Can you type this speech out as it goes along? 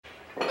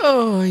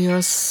Oh,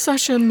 you're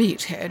such a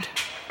meathead.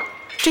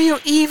 Do you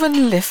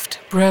even lift,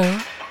 bro?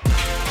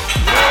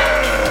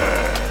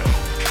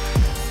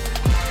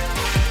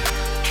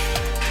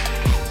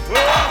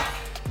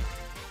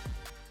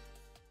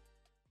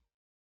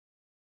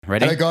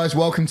 Ready? Hello guys,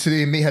 welcome to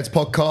the Meatheads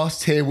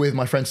podcast, here with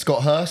my friend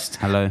Scott Hurst.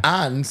 Hello.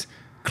 And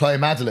Chloe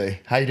Madley.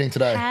 How are you doing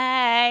today?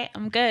 Hey,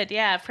 I'm good.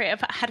 Yeah,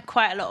 I've had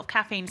quite a lot of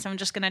caffeine, so I'm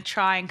just going to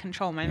try and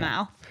control my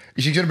mouth.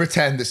 She's going to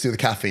pretend it's still the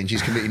caffeine.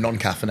 She's completely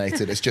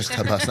non-caffeinated. It's just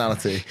her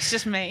personality. It's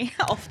just me,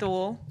 off the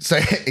wall. So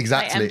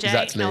exactly, Like MJ?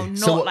 exactly. No, not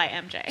so, like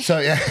MJ. So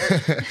yeah.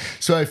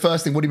 So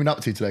first thing, what have you been up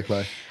to today,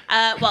 Chloe?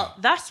 Well,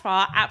 thus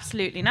far,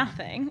 absolutely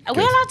nothing. Are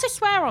we allowed to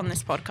swear on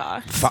this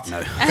podcast? Fuck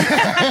no.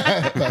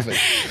 Perfect.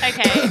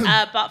 Okay,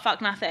 but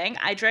fuck nothing.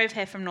 I drove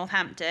here from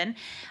Northampton,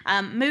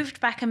 moved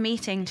back a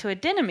meeting to a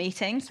dinner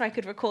meeting so I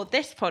could record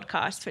this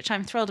podcast, which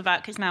I'm thrilled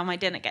about because now my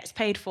dinner gets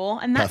paid for,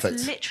 and that's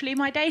Perfect. literally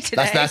my day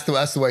today. That's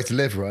the way to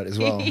live, right? As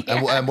well.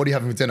 Yeah. And what are you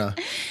having for dinner?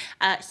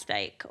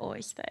 Steak,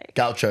 always steak.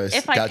 Gauchos.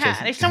 If I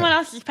can. If someone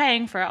else is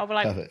paying for it, I'll be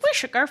like, Perfect. we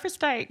should go for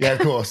steak. Yeah, of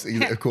course,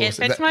 of course.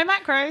 It fits my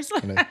macros.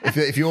 You know,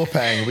 if you're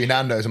paying, it'll be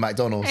Nando's or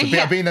McDonald's.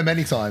 Yeah. I've been there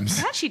many times.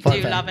 I actually Fine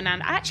do paying. love a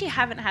Nando's. I actually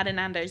haven't had a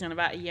Nando's in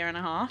about a year and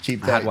a half.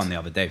 Cheap I had dates. one the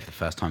other day for the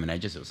first time in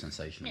ages. It was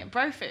sensational. Yeah,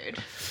 bro food. It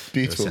was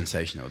Beautiful.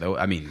 sensational.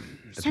 I mean,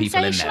 the people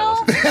in there Sensational?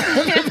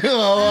 wasn't.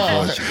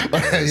 Oh, wow.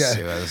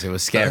 It Yeah.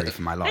 was scary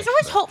for my life. There's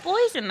always but- hot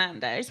boys in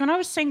Nando's. When I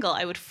was single,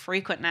 I would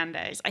frequent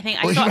Nando's. I think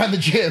I Well, you saw ran the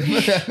gym.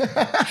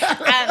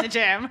 at the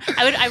gym.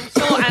 I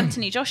saw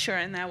Anthony Joshua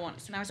in there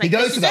once, and I was like, He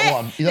goes "This to is that it.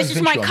 one. He does This the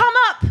is my Finch one. come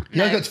up." You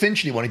know, go to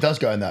Finchley one. He does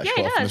go in that Yeah,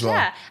 quite he often does. as well.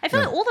 Yeah, I feel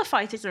Yeah. like all the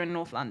fighters are in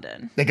North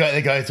London. They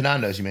go to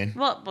Nando's, you mean?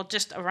 Well,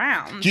 just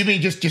around. Do you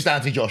mean just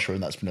Anthony Joshua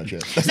and that's pretty much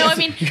it? No, I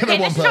mean, you can okay,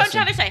 have one this is what I'm person.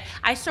 trying to say.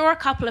 I saw a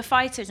couple of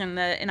fighters in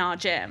our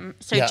gym.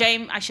 So Yeah.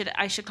 James, I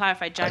should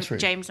clarify. That's rude.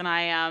 James and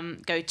I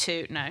go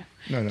to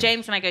No.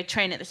 James and I go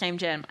train at the same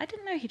gym. I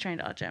didn't know he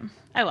trained at our gym.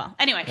 Oh well.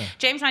 Anyway,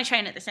 James and I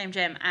train at the same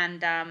gym,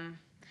 and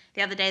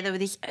the other day there were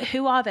these.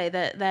 Who are they?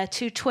 They're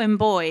two twin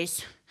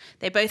boys.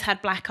 They both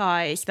had black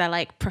eyes. They're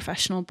like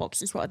professional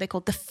boxers. What are they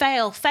called? The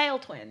Fail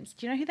twins.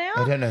 Do you know who they are?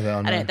 I don't know who they are,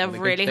 I no. don't. They're Are they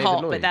good really David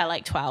hot, Lloyd? but they're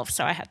like 12.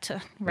 So I had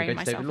to rein good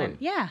myself David in. Lloyd?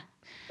 Yeah.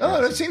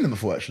 Oh, I've seen them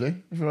before actually.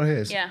 Everyone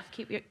hears. Yeah,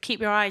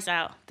 keep your eyes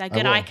out. They're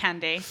good will. eye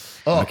candy.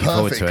 Oh, Looking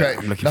forward perfect. to it. Great.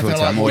 I'm looking Nothing forward to it.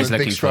 like I'm always big,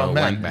 looking for strong a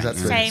men. wank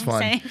That's bang. it's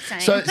fine.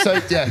 Same. So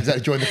yeah,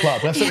 exactly. Join the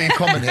club. We have something in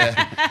common here.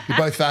 You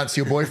both fancy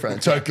your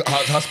boyfriend. Sorry,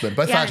 husband.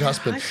 Both Yeah, fancy your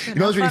husband. husband. You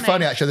know what was really How funny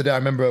funny. actually the other day? I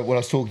remember when I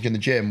was talking in the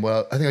gym.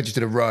 Well, I think I just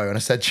did a row, and I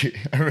said to you,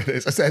 I remember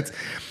this. I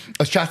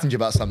was chatting to you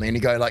about something, and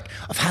you go like,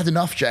 "I've had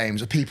enough,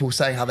 James, of people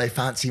saying how they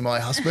fancy my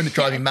husband. It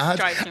drives me mad."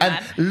 Drives me And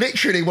mad.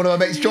 literally, one of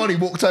my mates, Johnny,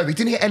 walked over. He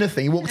didn't hear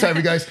anything. He walked over.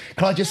 He goes,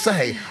 "Can I just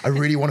say, I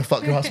really want to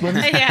fuck your husband?"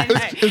 Yeah, no.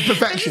 It was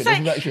perfection. It's like,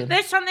 It was perfection.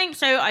 there's something.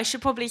 So I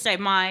should probably say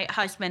my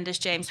husband is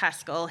James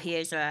Haskell. He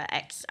is a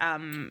ex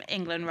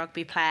England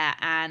rugby player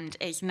and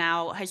has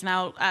now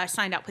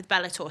signed up with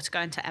Bellator to go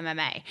into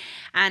MMA.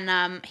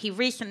 And he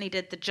recently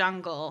did the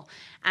Jungle,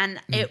 and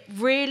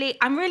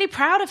I'm really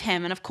proud of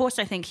him. And of course,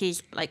 I think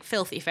he's like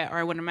filthy fit, or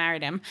I wouldn't have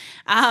married him.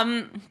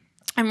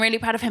 I'm really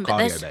proud of him. But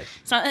Cardio there's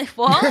base.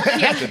 what?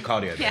 Yeah. Good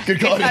cardio. Yeah. Good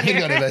God, cardio. good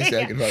God,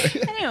 yeah, good God.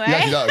 Anyway, He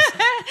actually does.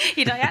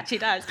 he actually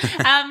does.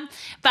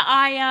 But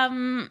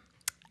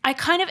I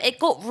kind of, it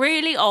got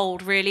really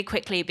old really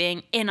quickly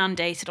being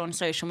inundated on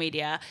social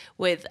media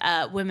with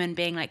women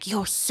being like,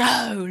 "You're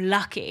so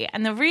lucky."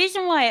 And the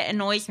reason why it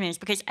annoys me is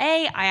because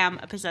A, I am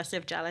a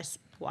possessive, jealous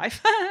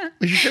wife.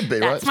 You should be,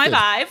 right? That's my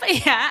It's good.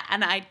 vibe, yeah,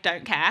 and I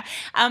don't care.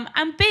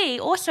 And B,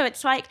 also,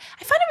 it's like,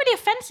 I find it really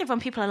offensive when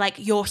people are like,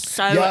 "You're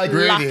so Yeah, I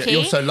agree lucky." with you.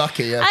 You're so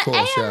lucky, yeah, of course.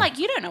 I'm yeah. like,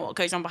 you don't know what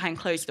goes on behind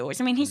closed doors.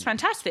 I mean, he's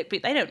fantastic,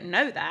 but they don't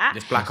know that.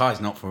 This black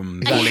eye's not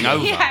from falling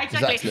over. Yeah,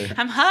 exactly. Exactly.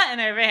 I'm hurting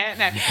over here.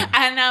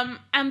 No.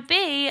 And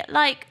B,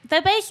 like,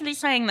 they're basically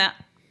saying that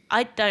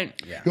I don't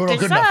You're not good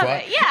deserve enough,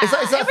 right? it. Yeah. It's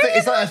like it really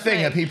a annoys thing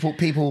me. that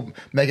people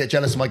may get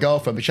jealous of my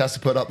girlfriend, but she has to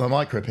put up her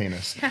micro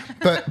penis.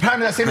 But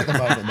apparently that's in at the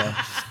moment, though.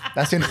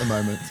 That's in at the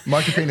moment.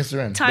 Micro penises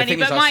are in. Tiny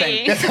thing is, but I was mighty.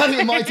 saying- Yeah, tiny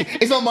and mighty.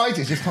 It's not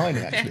mighty, it's just tiny,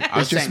 actually. I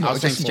was saying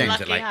to James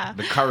Lucky, that like yeah.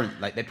 the current,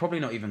 like they're probably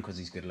not even because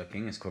he's good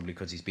looking. It's probably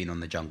because he's been on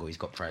the Jungle. He's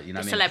got, you know,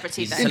 what I mean,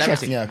 Celebrity He's a thing. celebrity,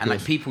 Interesting, yeah, of and like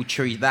course. people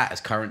treat that as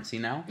currency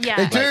now. Yeah,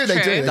 They do, it's they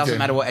do, true. they It doesn't do.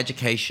 matter what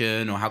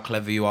education or how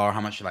clever you are,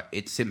 how much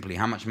it's simply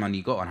how much money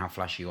you got and how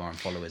flashy you are and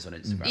followers on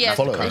Instagram. Yeah, That's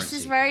the Followers. this currency.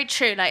 is very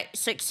true. Like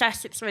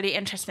success, it's really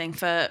interesting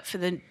for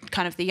the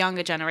kind of the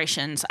younger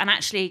generations, and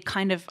actually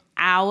kind of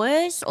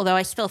ours, although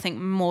I still think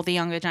more the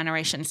younger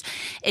generations,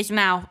 is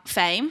now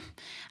fame.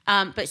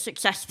 But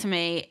success to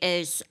me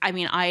is, I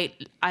mean,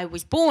 I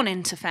was born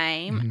into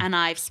fame, and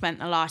I've spent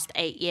the last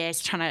 8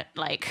 years trying to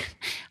like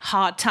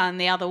hard turn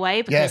the other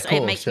way because of it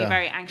course, makes me yeah.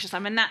 very anxious.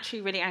 I'm a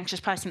naturally really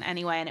anxious person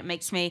anyway, and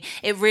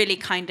it really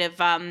kind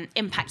of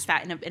impacts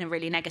that in a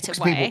really negative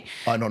way.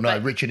 I don't know.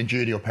 But- Richard and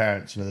Judy, your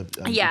parents, you know.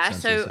 Yeah, big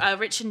so senses.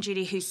 Rich and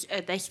Judy,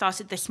 they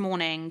started this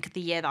morning,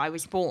 the year that I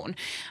was born,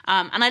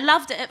 and I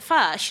loved it at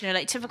first. You know,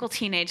 like typical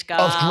teenage girl.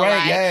 Oh, it's great,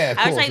 like, yeah, of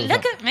I was course, like, it was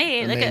look like, at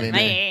me, me, look at me, me,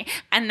 me.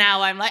 and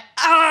now I'm like,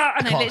 oh,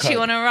 and I Can't literally cope.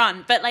 want to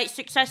run. But like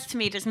success to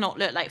me does not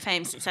look like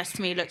fame. Success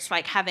to me looks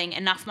like having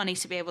enough money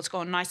to be able to go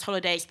on nice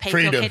holidays, pay for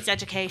Freedom. your kids'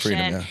 education,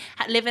 Freedom,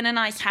 live in a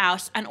nice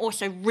house, and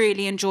also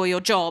really enjoy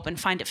your job and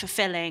find it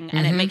fulfilling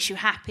and it makes you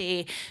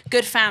happy.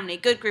 Good family,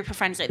 good group of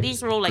friends. Like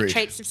these are all like Agreed.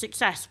 traits of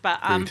success. But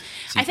Agreed.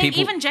 I think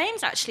people- even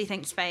James actually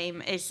thinks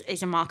fame is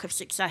a mark of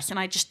success, and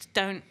I just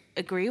don't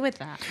agree with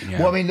that. Yeah.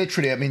 Well, I mean,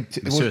 literally, I mean,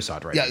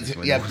 suicide rate Yeah, is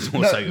when yeah. it's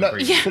No, also no,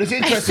 agreed. Yeah. but it's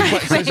interesting.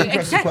 It's an interesting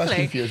Exactly.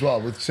 question for you as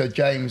well. So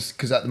James,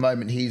 because at the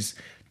moment he's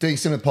doing a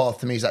similar path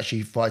to me. He's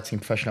actually fighting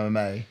professional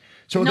MMA.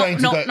 So we're going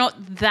to go.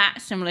 Not that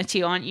similar to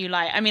you, aren't you?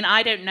 Like, I mean,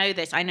 I don't know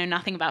this. I know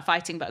nothing about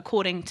fighting, but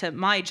according to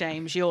my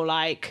James, you're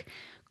like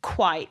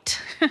quite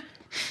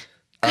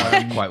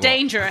Quite what?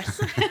 dangerous.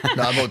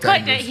 No, I'm not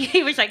Quite dangerous.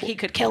 he was like, he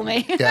could kill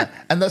me. Yeah,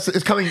 and it's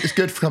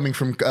good for coming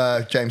from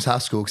James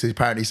Haskell because he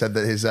apparently said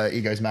that his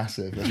ego's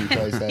massive. As he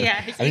said. Yeah,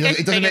 his and ego's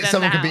it doesn't bigger admit than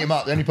someone the can beat him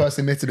up. The only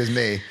person admitted is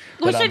me.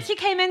 Well, But,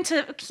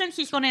 since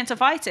he's gone into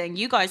fighting,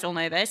 you guys all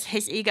know this.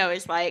 His ego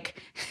is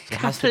like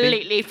has to be.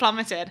 completely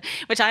plummeted,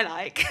 which I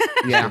like.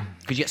 Yeah,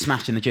 because you get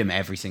smashed in the gym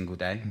every single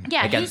day.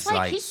 Yeah, against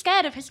he's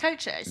scared of his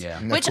coaches. Yeah.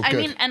 And Which that's all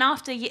I mean, good. and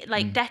after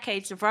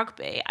decades of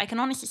rugby, I can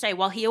honestly say,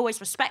 while he always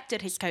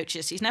respected his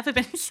coaches, he's never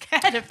been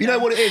scared of them. You know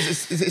what it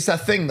is? It's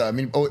that thing, though. I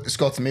mean,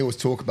 Scott and me always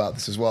talk about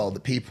this as well.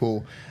 That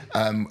people,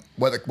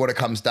 what it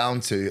comes down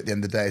to at the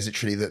end of the day is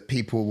literally that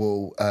people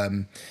will,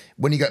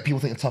 when you get people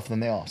think they're tougher than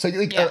they are. So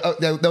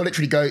they'll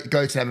literally go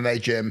to an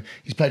MMA gym.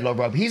 He's played a lot of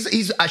rugby.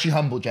 He's actually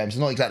humble, James.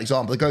 He's not exactly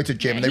example. They go to a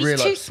gym and they he's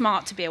realise. too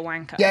smart to be a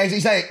wanker. Yeah,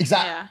 exactly.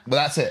 Yeah.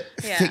 Well, that's it.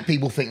 Yeah.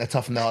 People think they're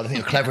tougher than they are. They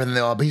think they're cleverer than they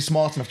are. But he's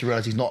smart enough to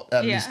realise he's not.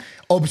 Yeah. He's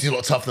obviously a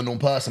lot tougher than a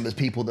normal person. But there's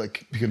people that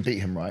can beat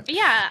him, right?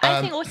 Yeah,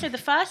 I think also the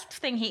first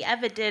thing he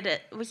ever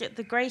did was it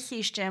the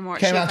Gracie's gym or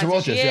at Came out to Shawfester's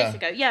Rogers, years yeah.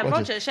 ago. Yeah,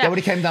 Rogers. Yeah, when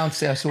he came down to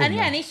see, I saw him. And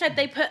yeah, and he said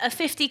they put a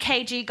 50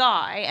 kg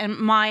guy, and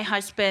my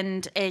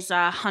husband is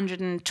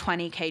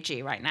 120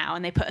 kg right now,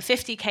 and they put a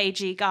 50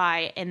 kg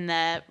guy in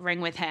the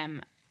ring with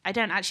him. I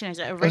don't actually know, is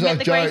it a It was ring like at a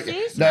the joke.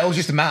 Gracie's? No, it was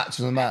just a match. It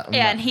was a mat.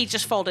 Yeah, and he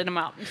just folded him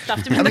up and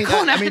stuffed him in I the mean,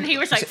 corner, I mean, and he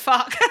was like,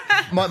 fuck.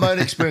 My own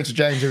experience with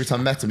James, every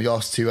time I met him, he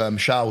asked to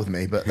shower with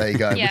me, but there you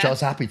go, which Yeah. I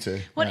was happy to.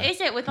 What Yeah. is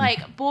it with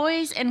like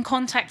boys in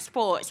contact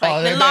sports? Like Oh,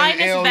 the they're line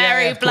very is ill,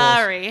 very yeah, of course.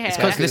 blurry here. It's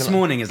Because Okay. this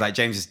morning is like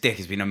James's dick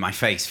has been on my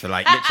face for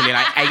like literally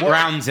like 8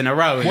 rounds in a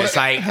row, and it's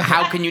like,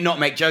 how can you not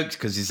make jokes?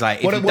 Because it's like,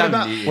 if What you don't,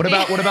 about you start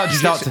jiu-jitsu?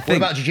 to What think.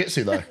 about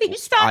jiu-jitsu though? You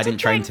start I to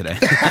didn't train think-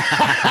 today.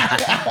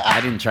 I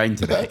didn't train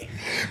today.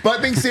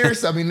 But being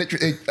serious, I mean,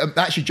 literally,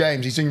 actually,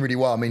 James, he's doing really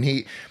well. I mean,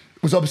 he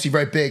was obviously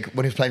very big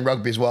when he was playing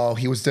rugby as well.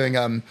 He was doing,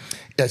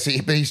 but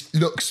he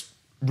looks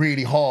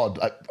really hard,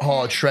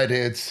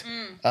 shredded,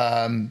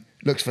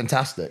 looks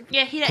fantastic.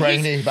 Yeah,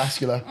 brainy,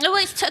 vascular. No,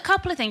 well, it's a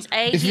couple of things.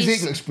 His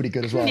physique looks pretty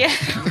good as well. Yeah.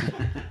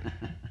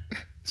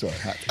 Sorry,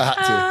 I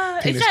had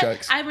to. Penis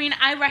jokes. I mean,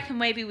 I reckon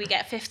maybe we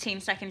get 15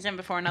 seconds in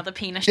before another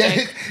penis Yeah.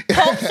 joke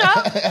pops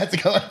up. I had to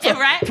go.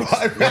 Erect.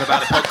 What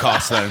about the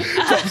podcast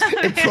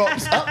though? It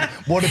props up.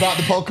 What about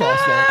the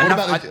podcast though? What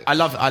about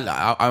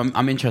the?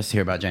 I'm interested to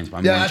hear about James, but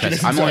I'm Yeah, more actually,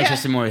 interested. I'm more listen,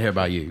 interested more to hear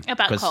about you.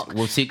 About 'Cause cock.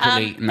 we'll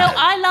secretly. No,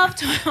 I love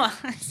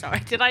to. Sorry,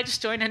 did I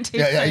just join in too?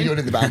 Yeah, soon? you're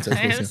in the banter.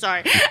 I'm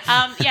sorry.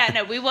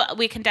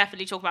 We can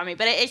definitely talk about me,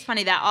 but it is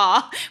funny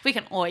we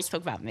can always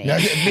talk about me. Yeah,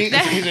 me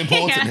is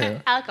important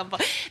here. I'll come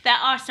back. There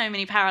are so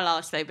many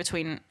parallels though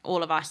between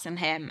all of us and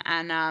him,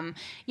 and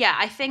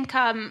I think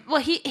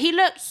he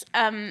looks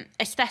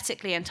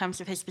aesthetically in terms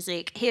of his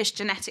physique, he is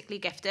genetically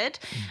gifted.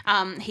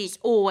 He's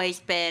always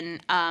been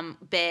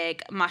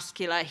big,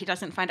 muscular. He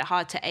doesn't find it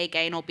hard to A,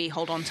 gain or B,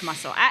 hold on to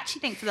muscle. I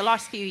actually think for the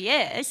last few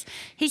years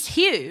he's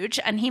huge,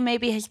 and he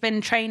maybe has been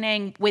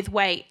training with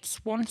weights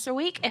once a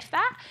week, if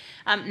that.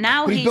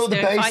 Now But he he's built the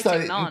doing base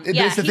fighting though. on.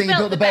 It's the thing. He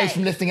built the base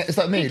from lifting it. It's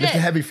like me, He lifting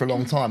did. heavy for a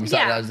long time.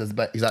 Exactly. Yeah.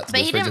 But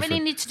he didn't really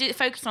need to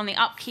focus on the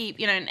upkeep,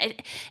 and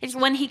it's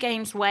when he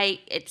gains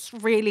weight, it's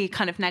really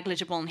kind of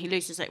negligible and he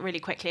loses it really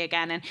quickly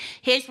again. And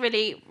he's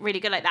really, really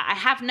good like that. I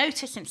have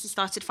noticed since he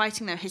started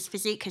fighting though, his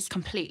physique has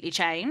completely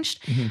changed.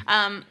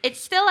 It's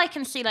still, I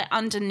can see like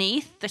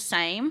underneath the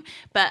same,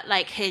 but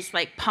like his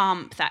like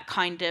pump, that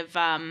kind of,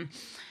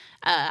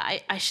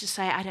 I should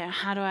say, I don't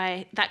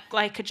know, that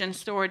glycogen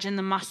storage in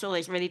the muscle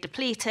is really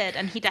depleted,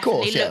 and he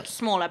definitely looks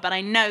smaller, but I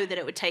know that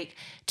it would take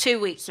 2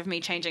 weeks of me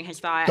changing his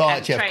diet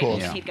and yeah, of training,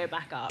 course. and he'd go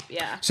back up,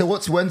 yeah. So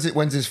when's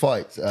his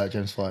fight?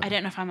 James' fight? I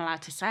don't know if I'm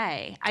allowed to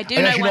say. I do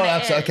Oh, know actually, when not it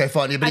allowed to- is. okay,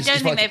 fine, yeah, but I it's don't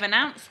think fight- they've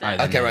announced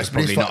it. Okay, right. It's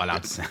probably not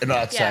allowed to say. Not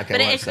allowed to say. Yeah, Okay,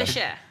 but right, it is so- this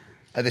year.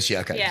 This year,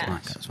 okay. Yeah.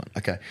 Fine, that's fine.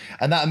 Okay,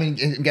 and that, I mean,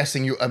 I'm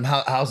guessing you.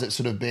 How's it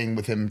sort of being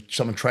with him?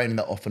 Someone training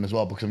that often as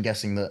well, because I'm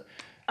guessing that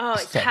Oh,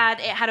 it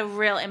had a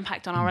real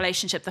impact on our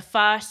relationship. The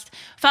first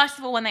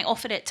of all, when they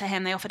offered it to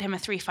him, they offered him a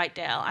 3-fight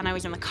deal, and I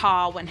was in the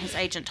car when his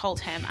agent told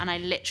him, and I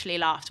literally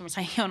laughed and was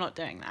like, "You're not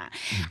doing that."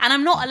 And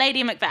I'm not a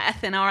Lady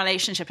Macbeth in our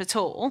relationship at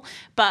all,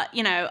 but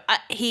you know,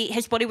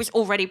 his body was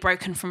already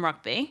broken from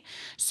rugby,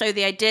 so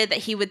the idea that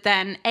he would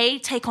then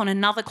take on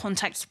another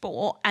contact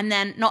sport, and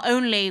then not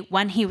only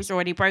when he was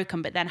already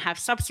broken, but then have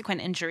subsequent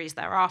injuries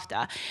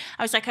thereafter.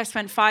 I was like, I've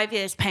spent 5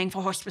 years paying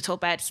for hospital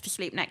beds to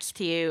sleep next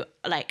to you,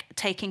 like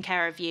taking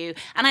care of you,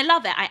 and I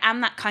love it. I am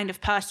that kind of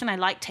person. I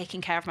like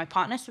taking care of my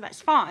partner, so that's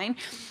fine.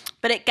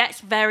 But it gets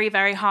very,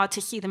 very hard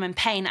to see them in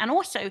pain, and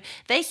also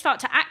they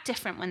start to act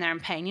different when they're in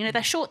pain. You know,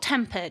 they're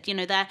short-tempered. You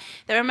know, they're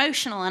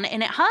emotional, and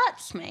it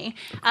hurts me.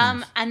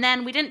 And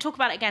then we didn't talk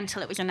about it again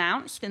until it was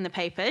announced in the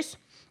papers.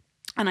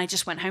 And I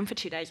just went home for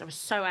 2 days. I was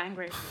so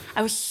angry.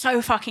 I was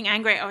so fucking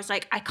angry. I was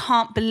like, I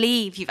can't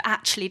believe you've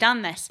actually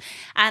done this.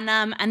 And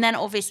then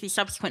obviously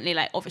subsequently,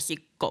 like obviously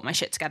got my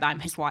shit together.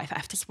 I'm his wife. I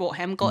have to support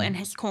him. Got in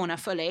his corner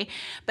fully.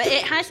 But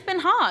it has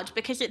been hard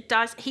because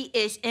he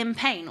is in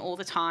pain all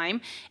the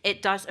time.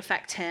 It does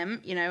affect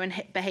him, you know, and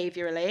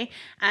behaviorally.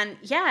 And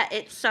yeah,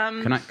 it's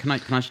Can I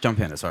just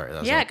jump in? Sorry.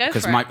 Go for it.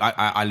 Because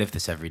I live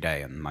this every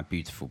day, and my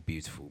beautiful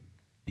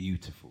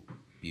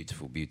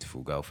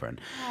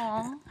girlfriend.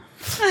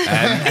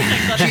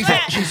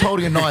 She's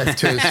holding a knife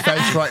to his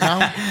face right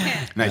now.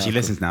 No, she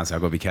listens now, so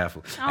I've got to be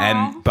careful.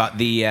 But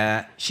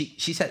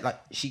she said, like,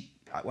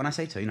 when I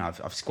say to her, you know,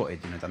 I've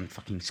squatted, you know, done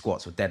fucking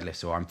squats or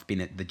deadlifts, or I've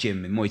been at the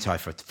gym in Muay Thai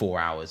for 4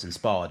 hours and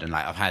sparred, and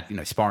like I've had, you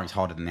know, sparring's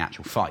harder than the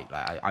actual fight.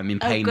 Like I'm in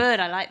pain. Oh, good.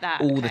 I like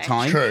that. All the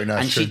time. True. No,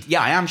 and true.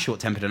 I am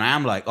short-tempered, and I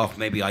am like, oh,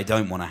 maybe I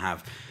don't want to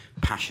have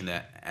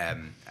passionate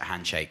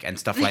handshake and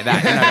stuff like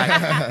that, you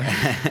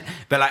know, like,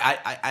 but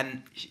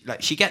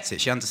like she gets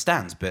it, she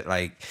understands, but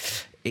like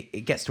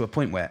it gets to a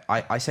point where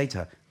I say to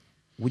her,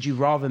 would you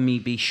rather me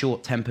be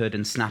short-tempered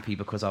and snappy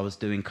because I was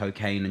doing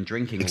cocaine and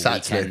drinking all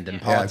weekend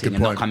and partying and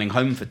not coming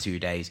home for 2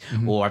 days,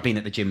 or I've been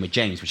at the gym with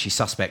James, which she's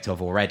suspect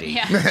of already.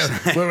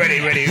 We're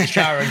ready,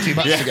 showering too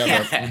much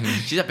together.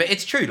 She's like, but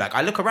it's true. Like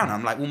I look around, and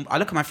I'm like, well, I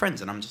look at my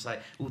friends, and I'm just like,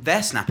 well,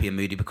 they're snappy and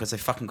moody because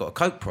they've fucking got a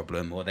coke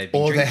problem, or they've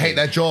been drinking. They hate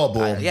their job,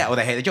 or or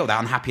they hate their job. They're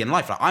unhappy in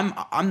life. Like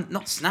I'm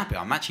not snappy.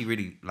 I'm actually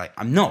really like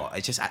I'm not.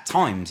 It's just at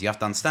times you have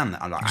to understand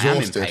that I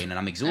am in pain and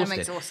I'm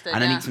exhausted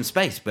and I need some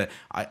space. But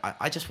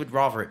I just would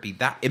rather it be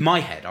that in my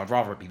head. I'd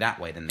rather it be that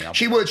way than the other.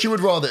 She would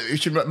rather.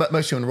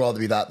 Most women would rather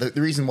be that.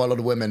 The reason why a lot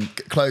of women,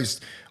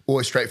 Chloe's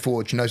always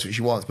straightforward. She knows what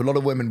she wants, but a lot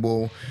of women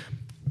will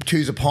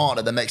choose a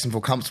partner that makes them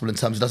feel comfortable in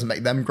terms of doesn't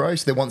make them grow.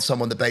 So they want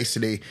someone that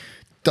basically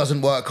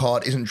doesn't work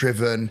hard, isn't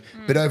driven,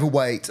 bit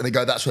overweight, and they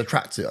go, that's what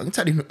attracts it. I can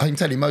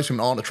tell you most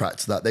women aren't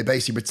attracted to that. They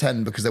basically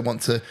pretend because they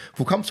want to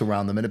feel comfortable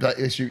around them, and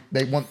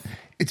they want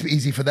it to be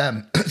easy for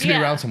them to be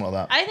around someone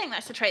like that. I think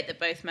that's a trait that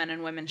both men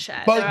and women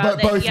share. Both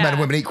men and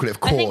women equally, of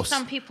course. I think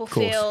some people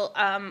feel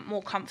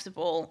more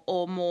comfortable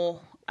or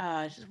more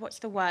what's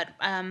the word?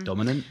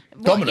 Dominant.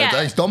 Dominant.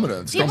 It's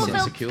dominant.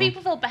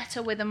 People feel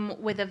better with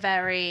a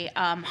very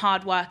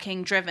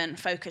hardworking, driven,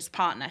 focused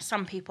partner.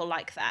 Some people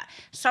like that.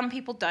 Some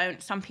people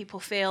don't. Some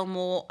people feel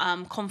more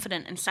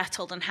confident and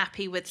settled and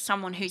happy with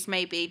someone who's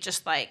maybe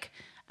just like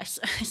a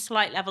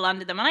slight level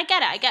under them. And I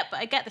get it.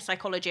 I get the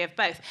psychology of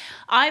both.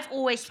 I've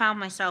always found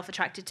myself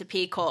attracted to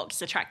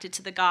peacocks, attracted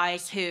to the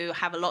guys who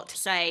have a lot to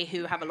say,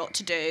 who have a lot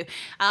to do.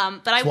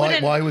 But I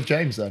wouldn't. Why with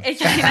James then? It's,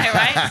 you know,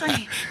 right? It's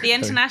like the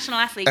international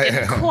athlete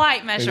didn't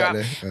quite measure up.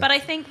 Yeah. But I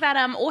think that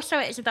also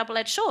it's a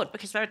double-edged sword,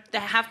 because there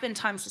have been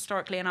times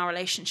historically in our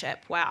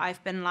relationship where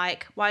I've been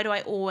like, why do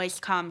I always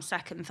come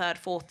second, third,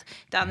 fourth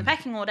down the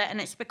pecking order?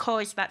 And it's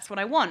because that's what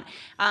I want.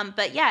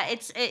 But yeah,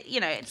 it's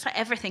like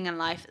everything in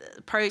life,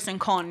 pros and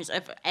cons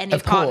of any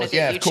partner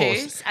that you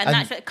choose, and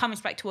that's it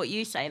comes back to what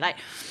you say, like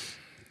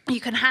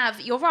you can have,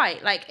 you're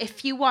right, like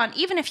if you want,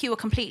 even if you were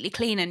completely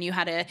clean and you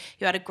had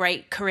a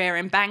great career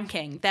in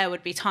banking, there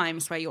would be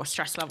times where your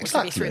stress levels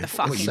would be through the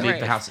fucking roof. Leave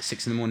the house at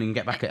 6 a.m. and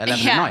get back at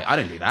 11 at night. I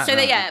don't do that. So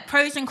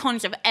pros and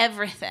cons of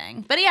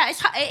everything. But yeah,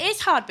 it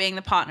is hard being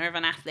the partner of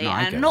an athlete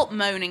and not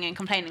moaning and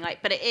complaining,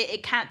 like, but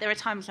it can't, there are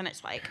times when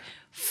it's like,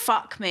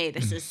 fuck me,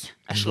 this is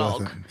a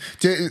slog.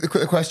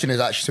 The question is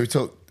actually, so we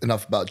talked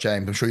enough about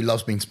James. I'm sure he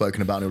loves being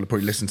spoken about, and he'll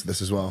probably listen to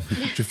this as well.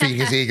 To feed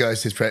his ego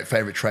is his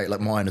favourite trait,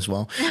 like mine as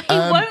well. He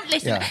won't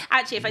listen. Yeah.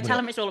 Actually, if I tell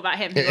him it's all about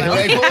him, he will.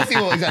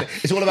 Exactly.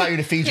 It's all about you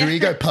to feed your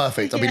ego.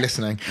 Perfect. I'll be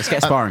listening. Let's get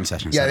a sparring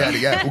session.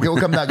 Yeah. We'll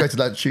come down, go to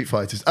the shoot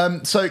fighters.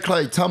 So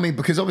Chloe, tell me,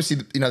 because obviously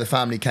the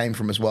family came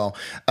from as well.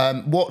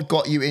 What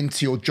got you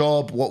into your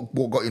job? What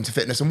got you into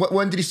fitness? And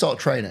when did you start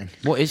training?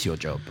 What is your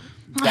job?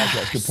 That's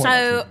a good point.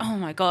 So, oh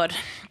my God.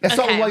 Let's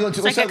start with why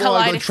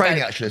you're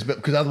training, actually,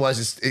 because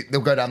otherwise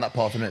they'll go down that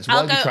path in minutes.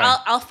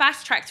 I'll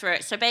fast track through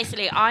it. So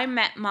basically, I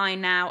met my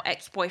now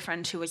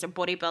ex-boyfriend, who was a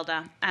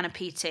bodybuilder and a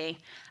PT,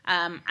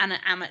 and an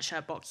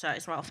amateur boxer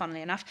as well,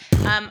 funnily enough.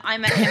 I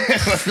met him.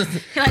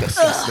 Like,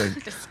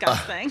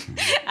 disgusting.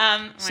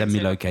 Send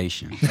me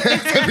location.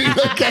 Send me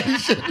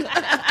location.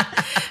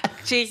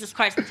 Jesus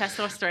Christ, the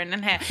testosterone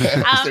in here.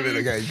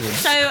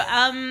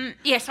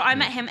 So I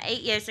met him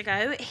 8 years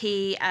ago.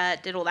 He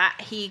did all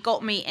that. He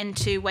got me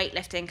into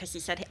weightlifting because he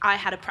said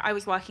I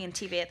was working in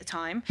TV at the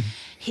time.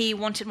 He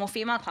wanted more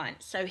female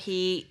clients, so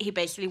he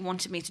basically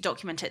wanted me to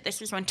document it. This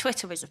was when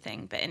Twitter was a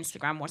thing, but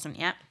Instagram wasn't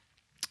yet.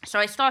 So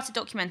I started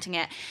documenting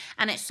it,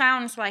 and it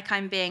sounds like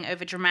I'm being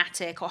over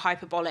dramatic or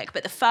hyperbolic,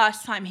 but the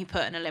first time he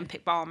put an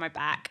Olympic bar on my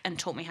back and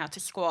taught me how to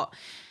squat,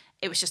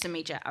 it was just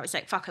immediate. I was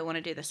like, fuck, I want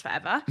to do this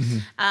forever.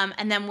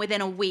 And then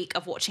within a week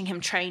of watching him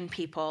train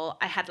people,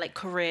 I had like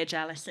career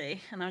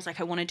jealousy. And I was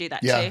like, I want to do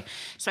that too.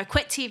 So I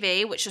quit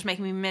TV, which was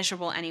making me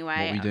miserable anyway.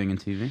 What were you doing in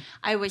TV?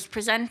 I was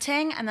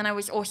presenting, and then I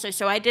was also,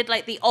 so I did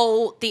like the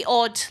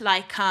odd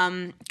like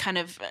kind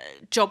of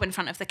job in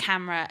front of the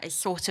camera is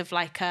sort of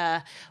like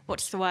a,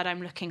 what's the word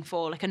I'm looking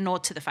for? Like a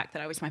nod to the fact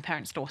that I was my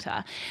parents'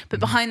 daughter. But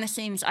behind the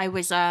scenes, I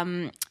was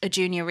a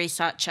junior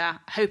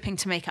researcher, hoping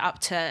to make it up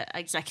to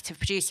executive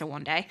producer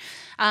one day.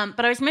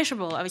 But I was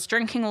miserable. I was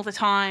drinking all the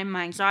time.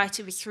 My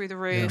anxiety was through the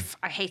roof.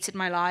 I hated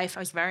my life.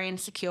 I was very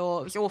insecure.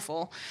 It was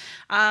awful.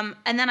 And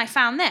then I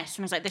found this,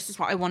 and I was like, this is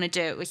what I want to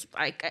do. It was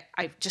I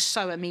just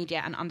so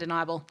immediate and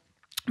undeniable.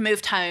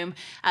 Moved home,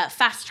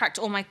 fast-tracked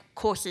all my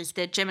courses,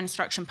 did gym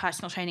instruction,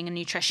 personal training and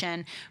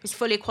nutrition, was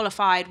fully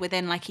qualified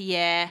within like a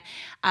year.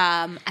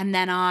 And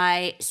then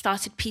I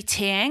started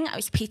PTing. I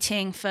was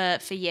PTing for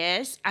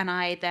years, and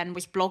I then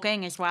was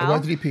blogging as well. Where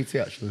did you PT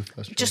actually?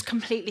 Just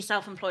completely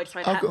self-employed.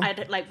 So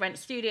I'd like rent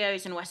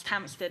studios in West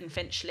Hampstead and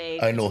Finchley.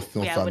 Oh, North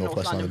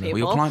London. Were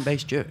you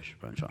client-based Jewish?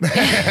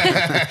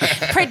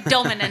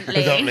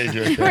 Predominantly.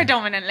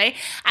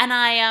 And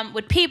I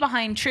would pee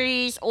behind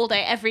trees all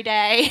day, every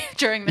day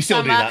during the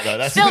summer. Do that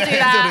though. Still do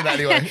that. Still do that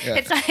anyway. Yeah.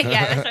 It's like,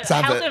 it's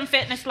like health and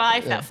fitness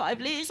life. That 5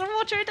 litres of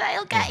water a day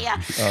will get you.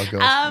 Oh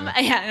god.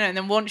 And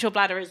then once your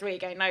bladder is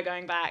weak, ain't no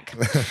going back.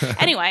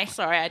 Anyway,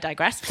 sorry, I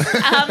digress.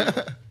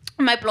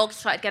 My blog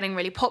started getting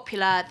really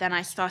popular. Then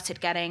I started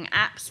getting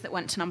apps that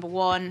went to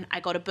 #1. I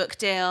got a book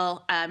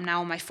deal.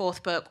 Now on my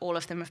 4th book, all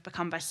of them have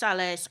become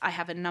bestsellers. I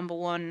have a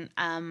 #1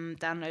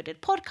 downloaded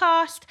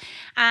podcast.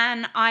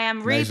 And I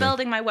am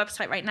rebuilding my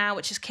website right now,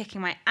 which is kicking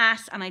my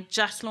ass. And I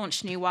just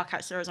launched new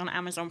workout series on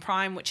Amazon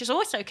Prime, which is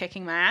also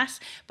kicking my ass.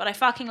 But I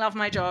fucking love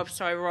my job,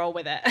 so I roll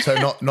with it. So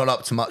not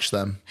up to much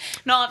then?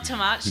 Not up to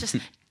much, just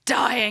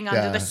dying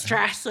under the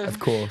stress of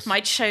course. my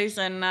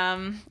chosen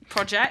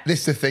project.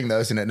 This is the thing though,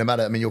 isn't it? No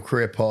matter, I mean, your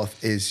career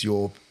path is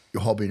your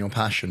hobby and your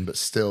passion, but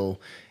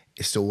still,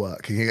 it's still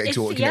work. You can get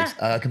exhausted.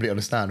 I completely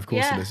understand. Of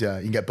course it is. Yeah,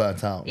 you can get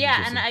burnt out.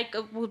 Yeah, and I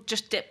will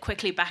just dip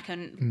quickly back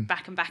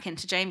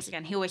into James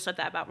again. He always said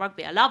that about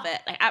rugby. I love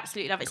it. I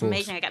absolutely love it. It's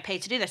amazing. I get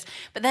paid to do this.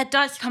 But there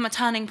does come a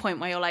turning point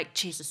where you're like,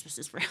 Jesus, this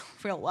is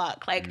real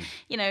work. Like,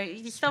 you know,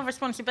 you still have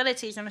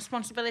responsibilities, and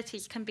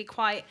responsibilities can be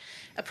quite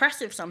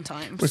oppressive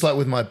sometimes. Well, it's like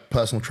with my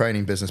personal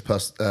training business,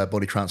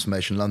 Body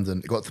Transformation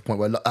London. It got to the point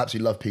where I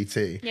absolutely love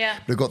PT. Yeah.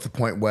 But it got to the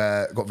point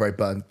where I got very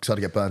started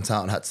to get burnt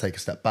out and had to take a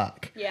step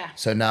back. Yeah.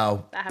 So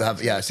now,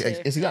 it's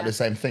exactly the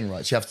same thing,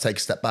 right? So you have to take a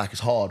step back.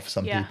 It's hard for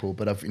some people,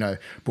 but I've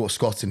brought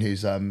Scott in,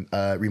 who's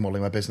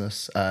remodeling my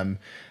business.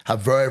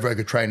 Have very, very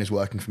good trainers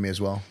working for me as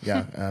well.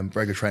 Yeah,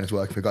 very good trainers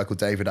working for a guy called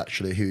David,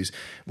 actually, who's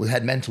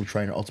head mental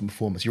trainer at Ultimate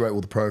Performance. He wrote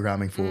all the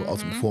programming for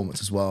Ultimate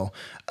Performance as well.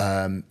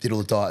 Did all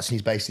the diets, and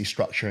he's basically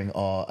structuring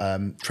our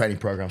training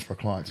programs for our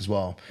clients as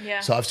well.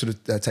 Yeah. So I've sort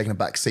of taken a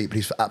back seat, but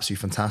he's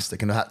absolutely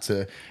fantastic. And I had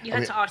to... You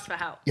had to ask for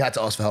help. You had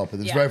to ask for help. It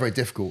was very, very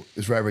difficult. It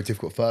was very, very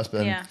difficult at first,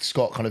 but then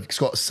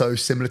Scott's so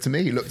similar to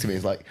me. He looked at me,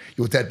 he's like,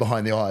 you're dead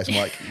behind the eyes. I'm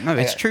like... No,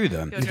 it's true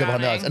though. He's dead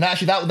behind the eyes. And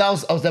actually, I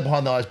was dead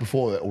behind the eyes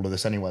before all of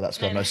this anyway. That's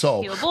God No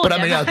Soul. But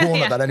I mean, I was born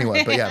like that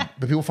anyway.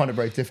 But people find it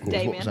very difficult.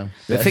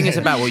 The thing is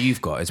about what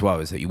you've got as well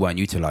is that you weren't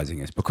utilising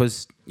this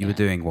because you were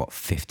doing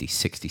 50,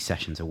 60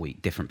 sessions a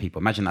week, different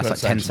people. Imagine that's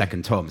like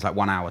 10-second Tom. It's like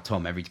 1 hour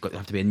Tom. You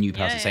have to be a new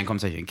person, same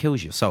conversation. It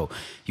kills your soul.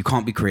 You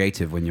can't be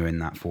creative when you're in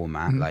that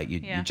format. Like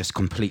you're just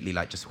completely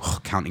like just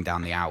counting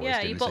down the hours.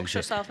 Yeah, you box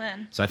yourself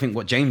in. So I think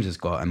what James has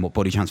got and what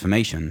Body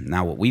Transformation,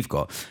 now what we've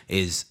got,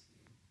 is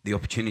the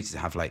opportunity to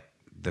have like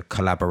the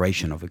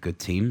collaboration of a good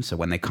team. So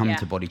when they come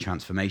to Body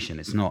Transformation,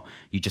 it's not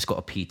you just got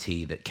a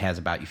PT that cares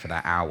about you for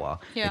that hour.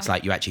 It's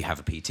like you actually have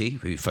a PT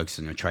who focuses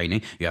on your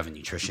training. You have a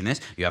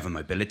nutritionist. You have a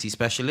mobility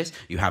specialist.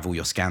 You have all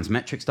your scans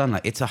metrics done.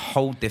 Like it's a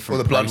whole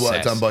different blood process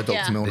work done by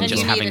Dr. Milner. Than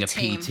just having a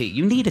PT.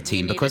 You need a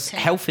team because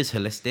health is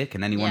holistic,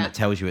 and anyone that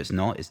tells you it's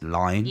not is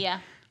lying. Yeah.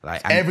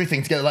 Like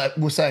everything together. Like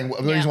we're saying,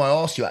 the reason why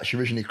I asked you actually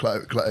originally,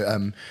 Chloe,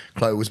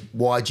 was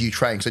why do you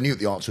train? Because I knew what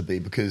the answer would be,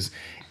 because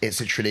it's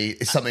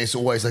something that's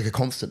always like a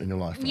constant in your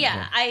life.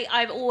 Yeah,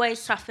 I've always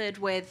suffered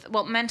with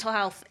mental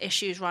health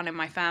issues run in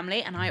my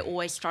family, and I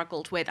always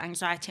struggled with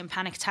anxiety and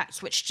panic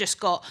attacks, which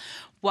just got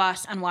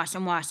worse and worse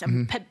and worse,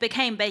 and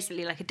became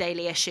basically like a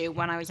daily issue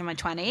when I was in my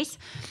 20s.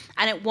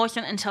 And it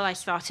wasn't until I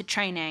started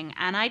training,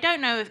 and I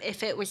don't know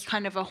if it was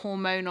kind of a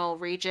hormonal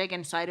rejig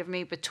inside of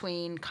me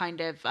between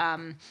kind of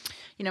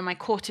my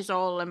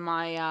cortisol and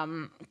my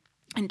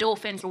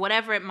endorphins or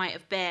whatever it might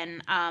have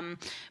been,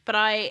 but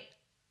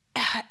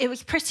it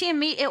was pretty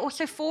immediate. It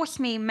also forced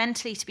me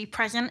mentally to be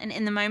present and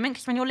in the moment,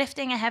 because when you're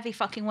lifting a heavy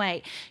fucking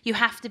weight, you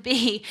have to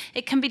be,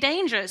 it can be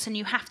dangerous, and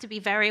you have to be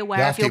very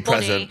aware of your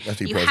body.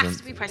 You have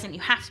to be present.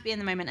 You have to be in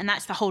the moment. And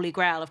that's the holy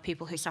grail of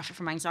people who suffer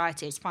from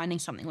anxiety, is finding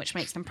something which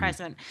makes them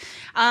present.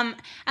 And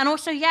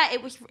also,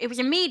 it was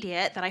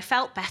immediate that I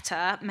felt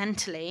better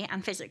mentally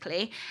and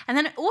physically. And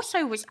then it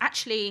also was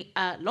actually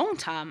long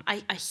term.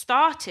 I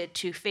started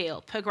to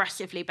feel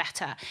progressively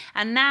better.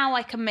 And now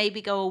I can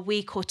maybe go a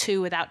week or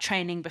two without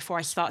training before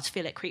I start to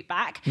feel it creep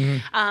back. So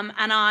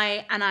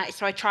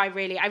I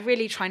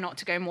really try not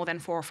to go more than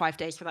 4 or 5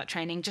 days without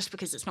training, just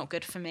because it's not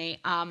good for me.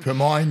 For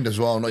mind as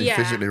well, not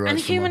physically,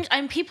 right?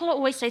 And people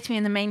always say to me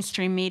in the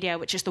mainstream media,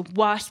 which is the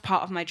worst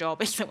part of my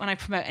job, is that when I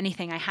promote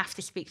anything, I have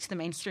to speak to the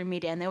mainstream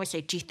media, and they always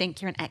say, "Do you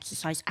think you're an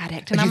exercise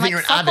addict?" And I'm like,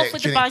 "Fuck off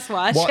with the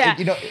buzzwords."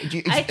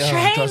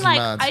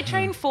 I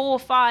train 4 or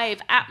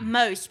 5 at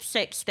most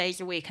 6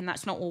 days a week, and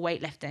that's not all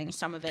weightlifting.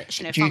 Some of it's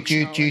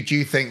functional. Do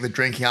you think that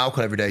drinking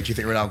alcohol every day? Do you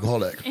think you're an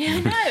alcoholic? Yeah,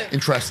 no.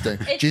 Interesting.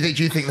 Do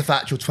you think the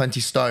fact you're 20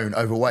 stone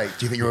overweight?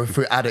 Do you think you're a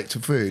food addict to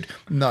food?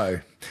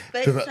 No.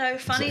 But it's so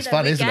funny it's that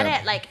fun, we isn't get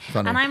it? it. Like,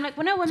 Funny. and I'm like,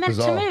 well, no, we're meant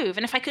bizarre. to move.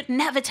 And if I could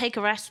never take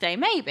a rest day,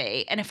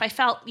 maybe. And if I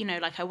felt,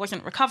 like I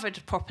wasn't recovered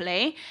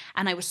properly,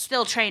 and I was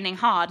still training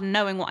hard and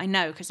knowing what I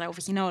know, because I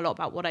obviously know a lot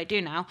about what I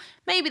do now,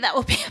 maybe that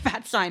would be a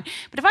bad sign.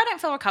 But if I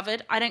don't feel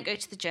recovered, I don't go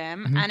to the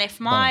gym. Mm-hmm. And if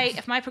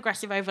my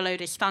progressive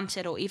overload is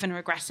stunted or even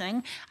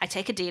regressing, I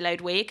take a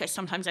deload week. Or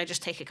sometimes I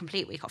just take a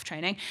complete week off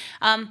training.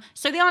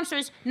 So the answer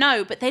is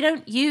no, but they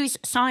don't use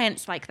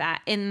science like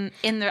that in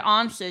their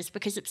answers,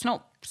 because it's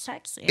not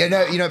sexy. Yeah,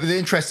 no, but the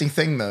interesting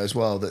thing though as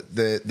well, that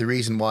the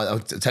reason why, I'll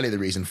tell you the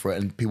reason for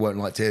it, and people won't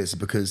like to hear this, is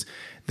because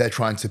they're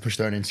trying to push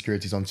their own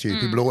insecurities onto you.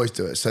 People always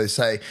do it.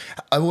 So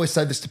I've always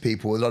said this to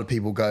people, a lot of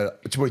people go,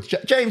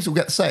 James will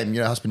get the same,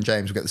 husband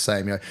James will get the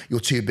same, you're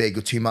too big,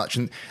 you're too much.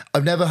 And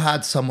I've never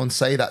had someone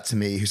say that to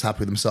me who's happy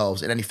with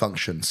themselves in any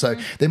function. So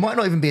they might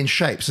not even be in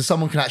shape. So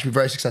someone can actually be a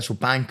very successful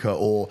banker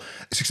or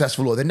a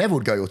successful lawyer. They never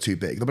would go, you're too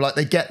big. They'll be like,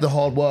 they get the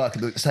hard work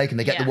it's taken,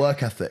 they get the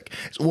work ethic.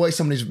 It's always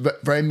someone who's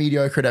very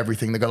mediocre at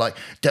everything. They go like,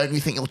 don't you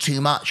think you're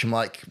too much? I'm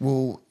like,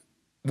 well,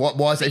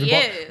 why is it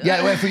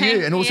even for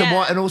you? And also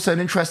why? And also an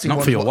interesting not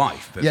one for your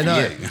wife, but for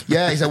you.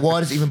 Yeah, he's like, why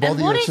does it even bother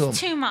you at all? What is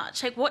too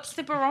much? Like, what's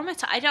the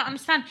barometer? I don't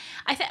understand.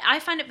 I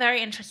find it very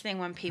interesting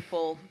when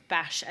people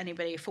bash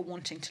anybody for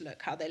wanting to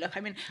look how they look. I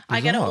mean, I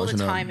get it all the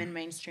time in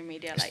mainstream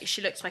media. Like,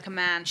 she looks like a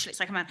man. She looks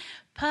like a man.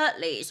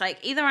 Pertly, it's like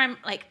either I'm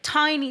like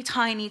tiny,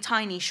 tiny,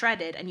 tiny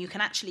shredded, and you can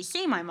actually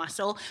see my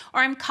muscle,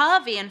 or I'm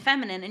curvy and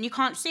feminine, and you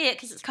can't see it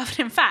because it's covered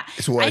in fat.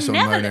 It's always I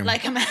never look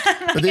like a man.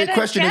 But the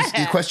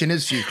question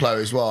is for you,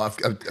 Chloe, as well.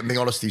 I'm being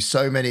honest with you.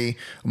 So many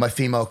of my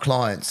female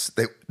clients,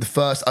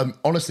 I'm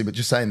honestly, but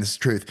just saying this is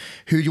the truth.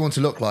 Who do you want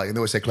to look like? And they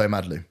always say Chloe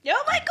Madley.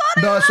 Oh my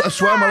god! No, I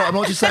swear I'm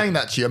not just saying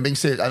that to you. I'm being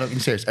serious. I'm being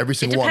serious. Every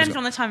single one. It depends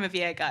on the time of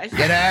year, guys.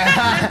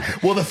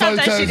 Well, the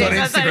photos on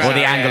Instagram, or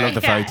the angle of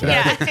the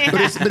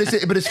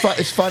photo. But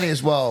it's funny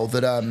as well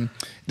that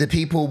the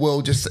people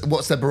will just,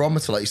 what's their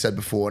barometer, like you said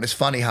before, and it's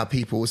funny how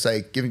people will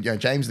say, giving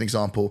James an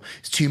example,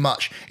 it's too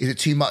much. Is it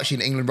too much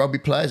in England rugby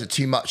player? Is it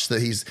too much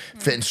that he's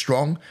fit and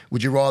strong?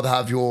 Would you rather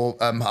have your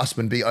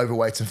husband be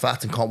overweight and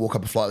fat and can't walk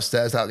up a flight of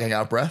stairs without getting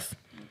out of breath?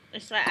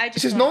 It's like,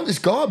 it's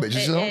garbage.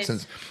 It's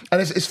nonsense. And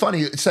it's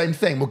funny, same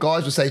thing. Well,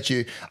 guys will say to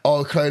you,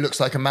 oh, Chloe looks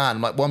like a man.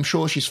 I'm like, well, I'm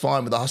sure she's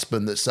fine with a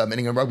husband that's an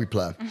England rugby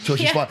player. I'm sure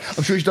she's fine.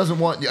 I'm sure she doesn't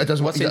want...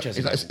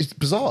 It's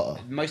bizarre.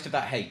 Most of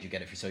that hate, you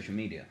get it through social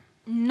media.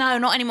 No,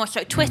 not anymore.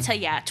 So Twitter,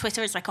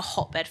 Twitter is like a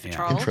hotbed for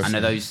trolls. And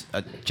are those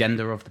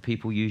gender of the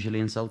people usually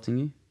insulting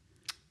you?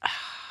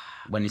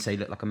 When you say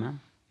look like a man?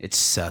 It's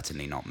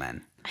certainly not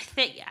men.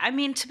 I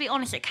mean, to be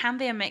honest, it can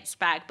be a mixed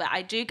bag, but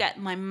I do get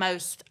my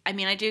most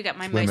kind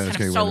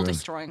of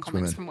soul-destroying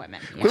comments from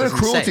women. Yeah. Women are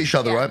cruel to each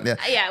other, right?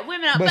 Yeah,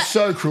 women are. We're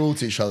so cruel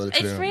to each other.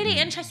 It's really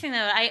interesting, though.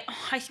 I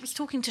was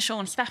talking to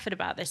Sean Stafford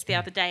about this the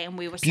other day, and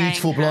we were saying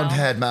beautiful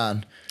blonde-haired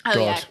man. Oh,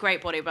 God. Yeah,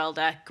 great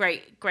bodybuilder,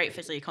 great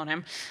physique on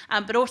him,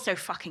 but also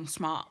fucking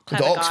smart,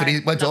 clever He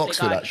went to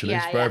Oxford, actually.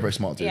 He's very, very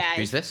smart dude. Yeah,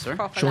 who's this, sir?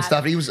 Sean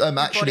Stafford. He was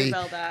actually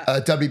a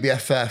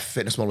WBFF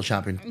fitness model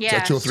champion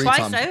 2 or 3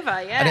 times. Twice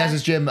over, yeah. And he has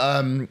his gym...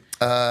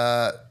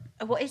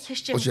 what is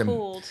his gym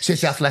called?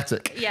 City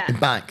Athletic in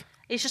Bank.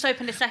 He's just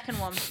opened a second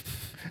one.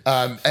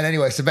 And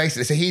anyway, so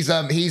basically, he's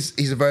a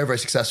very, very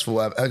successful,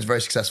 owns a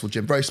very successful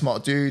gym, very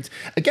smart dude.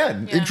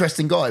 Again,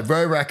 interesting guy,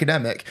 very, very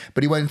academic,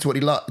 but he went into what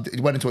he loved.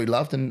 He went into what he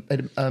loved and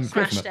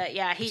smashed it.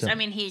 Yeah, he's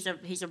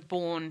a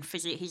born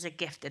physique. He's a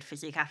gifted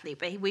physique athlete.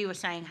 But we were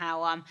saying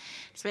how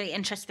it's really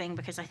interesting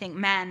because I think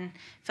men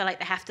feel like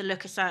they have to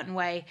look a certain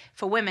way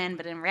for women,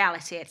 but in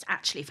reality, it's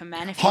actually for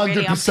men. If you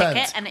really unpick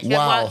it, and it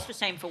works the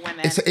same for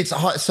women. So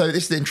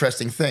this is the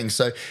interesting thing.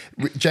 So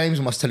James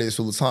must tell you this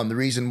all the time. The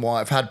reason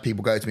why I've had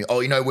people go to me, oh,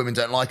 know women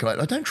don't like it. Like,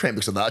 I don't train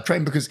because of that. I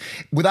train because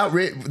without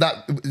Who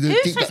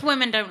says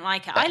women don't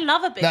like it? I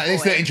love a big boy.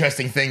 It's the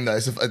interesting thing, though.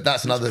 So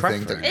that's another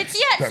thing.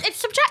 It's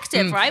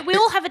subjective, right? We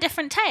all have a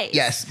different taste.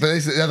 Yes, but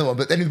this is the other one.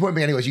 But then the point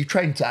being, anyways, you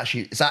train to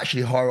it's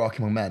actually a hierarchy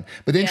among men.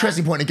 But the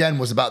interesting point again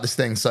was about this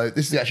thing. So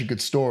this is actually a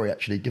good story.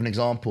 Actually, give an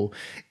example.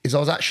 Is I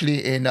was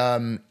actually in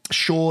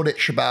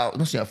Shoreditch about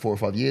 4 or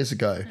 5 years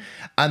ago,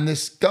 and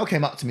this girl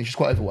came up to me. She's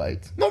quite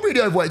overweight, not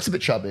really overweight, it's a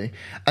bit chubby,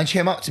 and she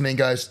came up to me and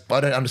goes, "I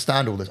don't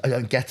understand all this. I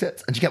don't get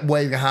it." And she kept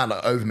waving her hand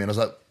like over me, and I was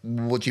like,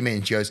 "What do you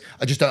mean?" She goes,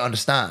 "I just don't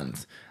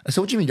understand." I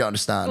said, "What do you mean you don't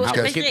understand?" Well, She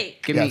goes,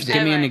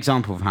 Give me an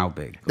example of how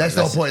big. that's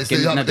the whole point. Give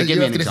me an This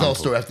whole example.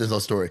 story after this whole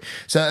story.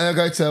 So I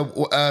go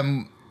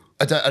to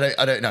I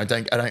don't know. I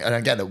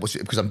don't get it. What's it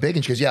because I'm big?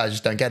 And she goes, "Yeah, I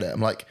just don't get it."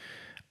 I'm like,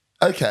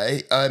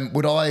 okay,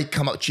 would I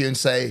come up to you and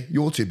say,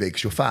 "You're too big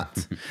because you're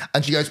fat"?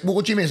 And she goes, "Well,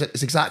 what do you mean?"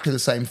 It's exactly the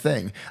same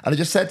thing. And I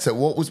just said to her,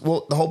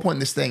 what the whole point of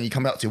this thing you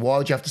come up to, why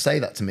would you have to say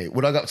that to me?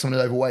 Would I go up to someone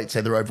who's overweight,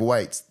 say they're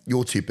overweight,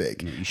 you're too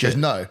big? She goes,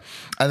 "No."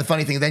 And the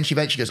funny thing, then she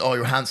eventually goes, "Oh,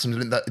 you're handsome,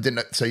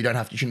 so you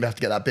shouldn't have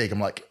to get that big."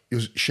 I'm like, it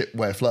was a shit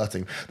way of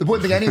flirting. The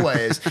point being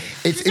anyway is,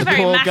 it's a very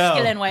poor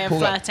masculine girl. way of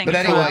flirting. But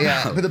as anyway, well.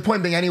 yeah. But the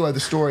point being anyway, the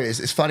story is,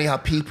 it's funny how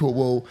people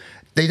will,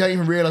 they don't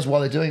even realise why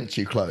they're doing it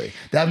to you, Chloe.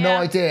 They have no Yeah.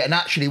 idea. And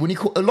actually, when you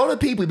call, a lot of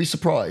people would be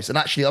surprised. And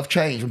actually, I've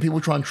changed. When people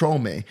try and troll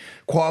me,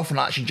 quite often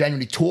I actually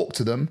genuinely talk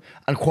to them,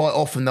 and quite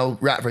often they'll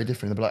react very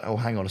differently. They'll be like, "Oh,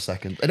 hang on a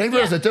second." They don't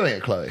realise they're doing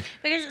it, Chloe.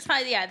 Because it's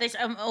like, there's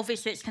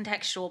obviously it's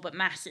contextual, but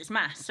mass is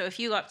mass. So if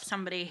you go up to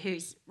somebody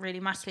who's really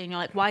muscular and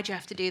you're like, "Why do you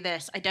have to do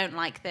this? I don't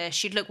like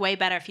this. You'd look way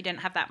better if you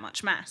didn't have that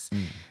much mass."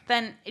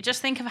 Then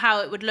just think of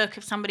how it would look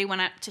if somebody went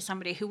up to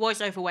somebody who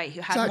was overweight,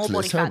 who had more Exactly,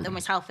 body it's fat terrible. than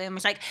was healthy, and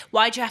was like,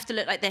 "Why do you have to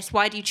look like this?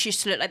 Why do you choose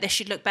to look like this?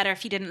 You'd look better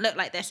if you didn't look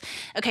like this."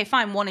 Okay,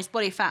 fine. One is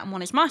body fat and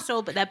one is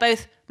muscle, but they're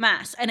both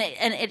mass, and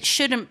it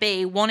shouldn't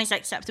be one is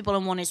acceptable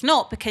and one is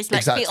not, because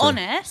let's Exactly. be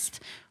honest.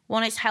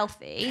 One is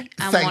healthy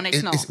and one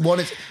is not. One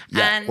is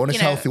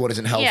healthy, one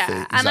isn't healthy.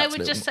 Yeah, and I Exactly.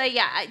 would just say,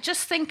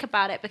 just think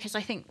about it, because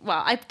I think,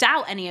 I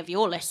doubt any of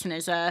your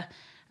listeners are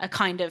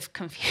kind of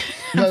confused.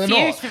 No, they're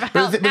not. About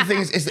But the thing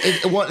that.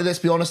 is, let's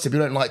be honest, if you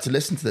don't like to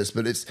listen to this,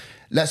 but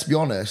let's be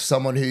honest,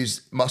 someone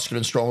who's muscular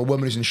and strong, a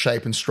woman who's in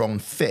shape and strong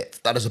and fit,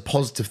 that is a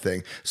positive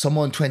thing.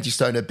 Someone 20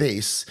 stone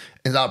obese,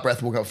 is out of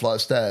breath walking up a flight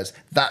of stairs,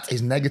 that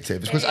is negative.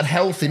 It's because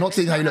unhealthy, not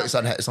seeing how you look, it's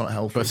not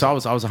healthy. But so I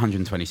was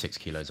 126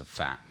 kilos of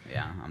fat.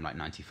 Yeah, I'm like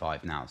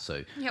 95 now.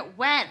 So Yeah,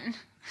 when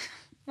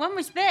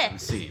was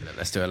this? see,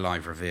 let's do a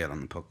live reveal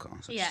on the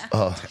podcast. Yeah.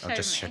 I'll Show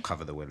just me.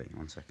 cover the willy.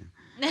 1 second.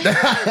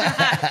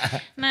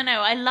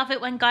 No, I love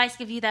it when guys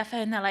give you their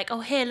phone. They're like,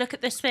 "Oh, here, look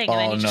at this thing," and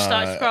then Oh, you just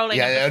no. start scrolling.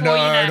 Yeah, and yeah, before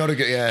no, you know, not a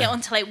good- yeah. get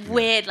onto like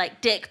weird,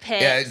 like dick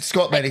pics. Yeah,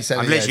 Scott made said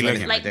I'm literally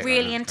looking at my like dick really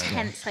right now.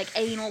 intense, like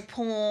anal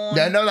porn.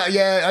 Yeah, no,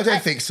 I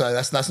don't think so.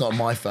 That's not on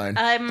my phone.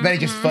 Benny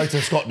just photo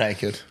Scott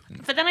naked.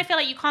 But then I feel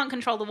like you can't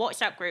control the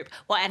WhatsApp group.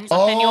 What ends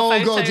up in your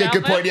photo God, yeah, good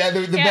album. point. Yeah,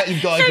 the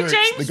guy So groups, the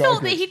James guy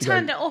thought that he groups,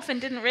 turned it off and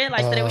didn't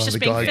realise that it was Oh, just the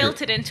being guy group.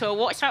 filtered into a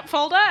WhatsApp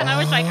folder. And I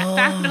was like, I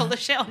found all the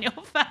shit on your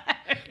phone.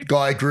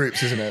 Guy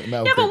groups, isn't it?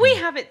 Male Yeah, but group. we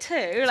have it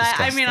too. Like,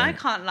 I mean, I disgusting.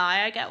 can't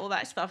lie. I get all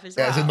that stuff as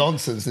Yeah, well. it's a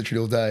nonsense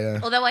literally all day. Yeah.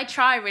 Although I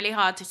try really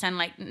hard to send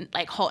like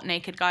hot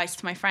naked guys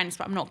to my friends,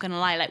 but I'm not gonna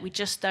lie, like we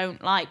just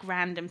don't like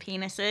random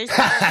penises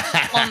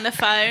on the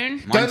phone.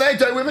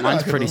 Don't women Mine's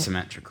like it pretty all?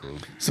 symmetrical.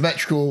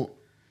 Symmetrical.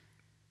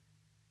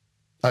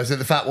 Oh, is it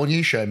the fat one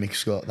you showed me,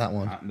 Scott? That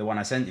one. The one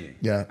I sent you?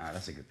 Yeah.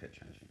 That's a good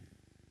picture, actually.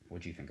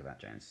 What do you think of that,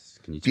 James?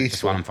 Can you just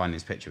Beautiful. while I'm finding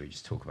this picture, we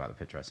just talk about the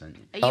picture I sent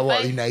you? Are Oh, what,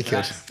 both- are you naked?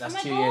 That's Oh my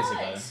 2 years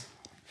God. ago.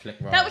 Flick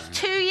right. That was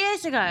 2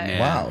 years ago. Yeah.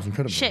 Wow, it's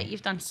incredible. Shit,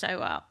 you've done so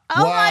well.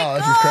 Oh Wow, my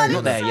this is god, crazy.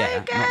 Not there so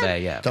yet. good. Not there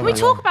yet. Don't Can we worry.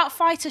 talk about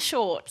fighter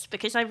shorts?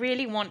 Because I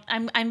really want.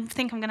 I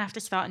think I'm gonna have to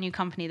start a new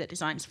company that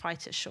designs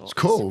fighter shorts.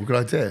 Cool, good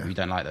idea. You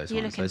don't like those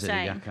You ones? look Those are the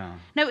insane. Yakka.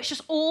 No, it's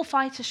just all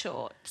fighter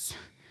shorts.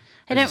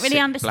 I Those don't are really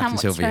sick understand black and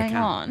what's silver going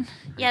Yakka. on.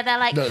 Yeah, they're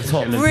like No, it's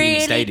hot. Lamborghini really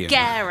Stadium.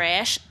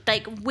 garish,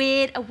 like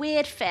a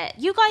weird fit.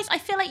 You guys, I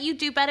feel like you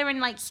do better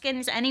in like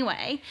skins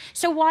anyway.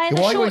 So why are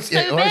the Why shorts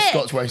so why big?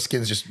 Scott's wearing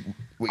skins just...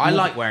 I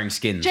like wearing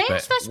skins, James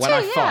but does when too,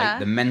 I fight, yeah.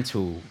 the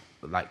mental,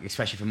 like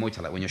especially for Muay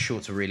Thai, like when your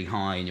shorts are really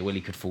high and your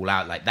willy could fall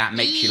out, like that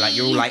makes you like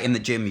you're all like in the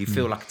gym, you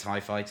feel like a TIE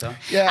fighter.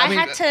 Yeah, I mean,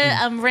 had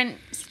to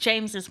rinse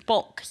James's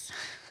box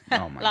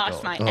Oh my last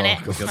God. night, Oh, and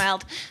it God.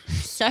 smelled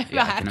so Yeah,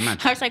 I bad. can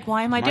imagine. I was like,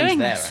 "Why am I Mine's doing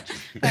there, this?"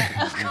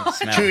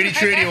 actually.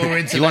 Trudy will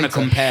rinse it You want to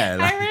later. compare?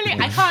 Like,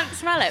 I can't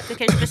smell it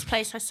because this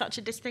place has such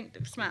a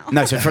distinctive smell.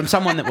 No, so from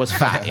someone that was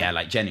fat, yeah,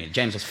 like genuinely,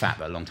 James was fat,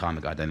 but a long time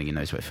ago. I don't think he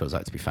knows what it feels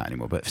like to be fat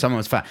anymore. But if someone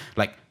was fat,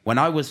 like when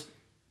I was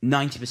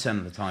 90%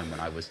 of the time when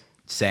I was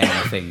saying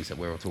the things that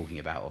we're all talking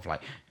about of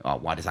like, oh,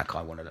 why does that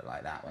guy want to look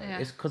like that? Yeah.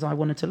 It's because I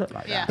wanted to look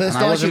like Yeah. that. But And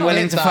it's I wasn't not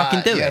willing with to that.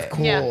 fucking do Yeah, it. of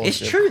course, Yeah.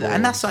 It's of true,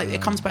 and that's course, like, yeah.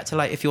 it comes back to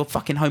like, if you're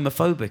fucking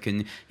homophobic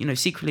and, you know,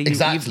 secretly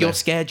Exactly. you're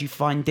scared you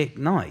find dick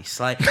nice.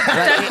 Like,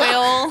 Don't we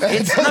all?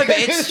 it's, no, but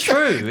it's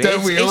true.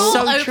 Don't we all? It's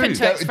so Open true.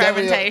 to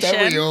experimentation.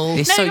 Don't we all?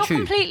 It's No, so you're true.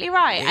 completely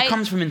right. It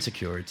comes from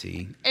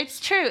insecurity. It's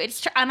true.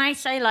 It's true. And I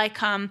say like,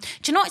 do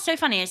you know what's so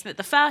funny is that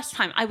the first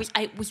time I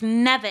was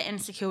never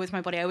insecure with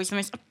my body. I was the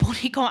most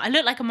body I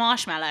looked like a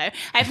marshmallow.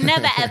 I've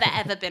never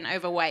ever been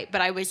overweight,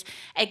 but I was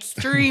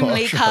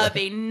extremely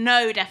curvy,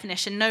 no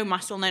definition, no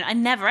muscle, no. I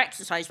never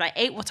exercised. I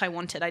ate what I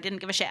wanted. I didn't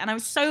give a shit, and I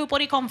was so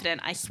body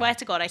confident. I swear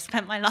to God, I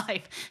spent my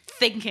life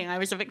thinking I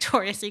was a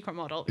Victoria's Secret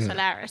model. It was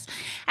hilarious,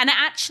 and it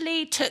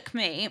actually took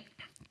me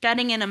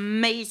getting in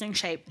amazing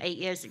shape 8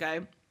 years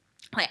ago.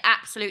 Like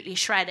absolutely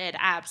shredded,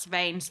 abs,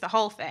 veins, the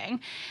whole thing.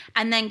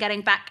 And then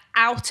getting back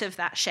out of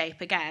that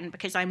shape again,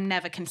 because I'm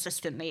never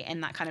consistently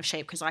in that kind of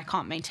shape because I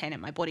can't maintain it.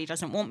 My body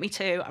doesn't want me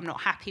to. I'm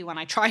not happy when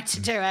I try to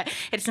do it.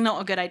 It's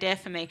not a good idea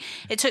for me.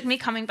 It took me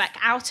coming back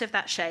out of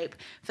that shape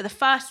for the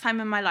first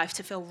time in my life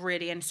to feel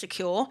really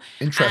insecure.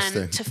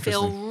 Interesting. And to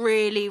feel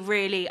really,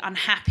 really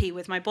unhappy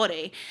with my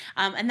body.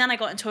 And then I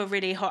got into a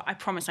really, I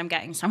promise I'm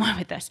getting somewhere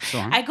with this.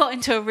 I got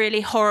into a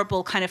really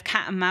horrible kind of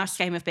cat and mouse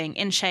game of being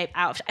in shape,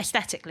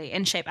 aesthetically,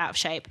 in shape, out of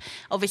shape.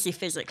 Obviously,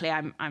 physically,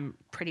 I'm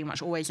pretty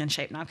much always in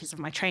shape now because of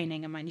my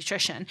training and my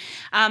nutrition.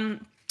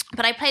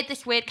 But I played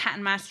this weird cat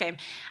and mouse game,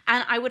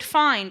 and I would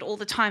find all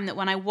the time that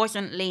when I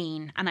wasn't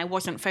lean and I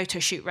wasn't photo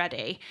shoot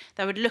ready,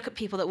 they would look at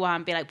people that were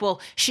and be like, well,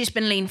 she's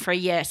been lean for a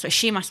year, so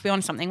she must be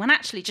on something. When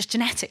actually, just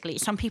genetically,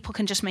 some people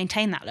can just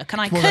maintain that look,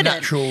 and I More couldn't. the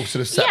natural sort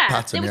of set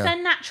pattern. It was Yeah.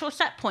 their natural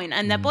set point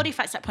and their body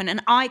fat set point,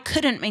 and I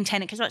couldn't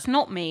maintain it because that's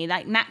not me.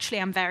 Like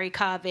naturally, I'm very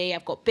curvy.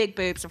 I've got big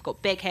boobs. I've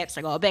got big hips.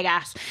 I got a big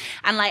ass,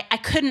 and like I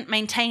couldn't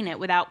maintain it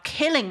without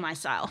killing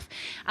myself.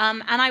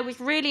 And I was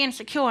really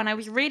insecure, and I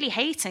was really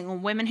hating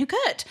on women who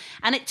could.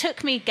 And it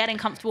took me getting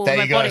comfortable There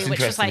with you my go, body, it's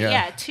which was like,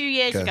 interesting, 2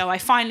 years Good. ago, I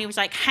finally was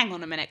like, hang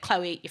on a minute,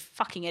 Chloe, you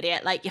fucking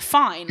idiot. Like, you're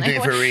fine. You're doing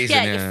Like, it for a reason,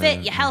 yeah, yeah. you're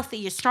fit, you're healthy,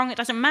 you're strong. It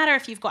doesn't matter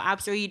if you've got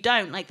abs or you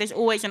don't. Like, there's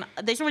always an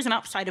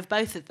upside of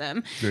both of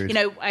them. Agreed. You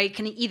know, I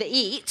can either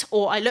eat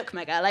or I look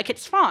mega. Like,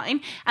 it's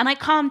fine. And I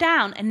calmed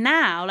down. And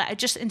now, like, I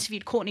just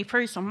interviewed Courtney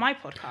Bruce on my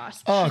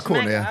podcast. Oh, She's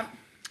Courtney, mega. yeah.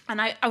 And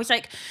I was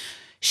like,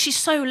 she's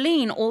so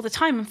lean all the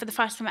time, and for the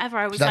first time ever,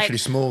 I was She's like, actually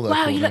small, though, wow,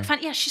 Courtney. you look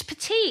fantastic. Yeah, she's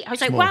petite. I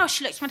was like, Small. wow,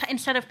 she looks fantastic.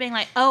 Instead of being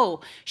like,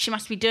 oh, she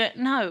must be doing,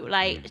 no,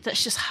 like,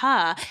 that's just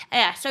her.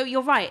 Yeah, so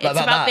you're right. It's Like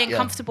about that, being yeah.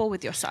 comfortable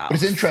with yourself. But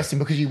it's interesting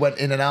because you went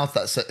in and out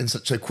of that in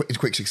such a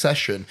quick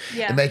succession.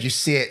 Yeah. It made you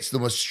see it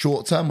almost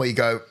short term, where you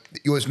go,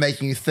 it was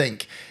making you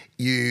think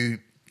you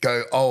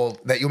go, oh,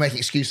 that you're making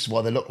excuses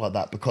why they look like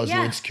that because you're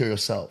Yeah. insecure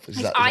yourself. Is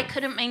that, I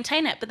couldn't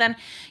maintain it. But then,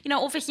 you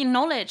know, obviously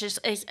knowledge is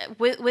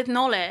with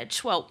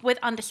knowledge, well, with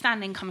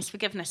understanding comes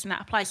forgiveness, and that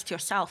applies to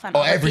yourself and Oh,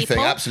 other everything,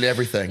 people. absolutely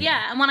everything.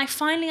 Yeah, and when I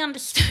finally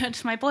understood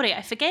my body,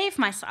 I forgave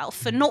myself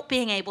for not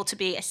being able to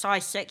be a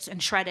size 6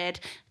 and shredded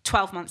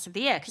 12 months of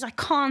the year, because I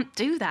can't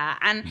do that.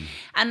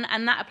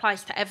 And that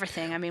applies to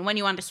everything. I mean, when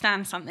you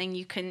understand something,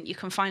 you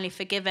can finally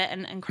forgive it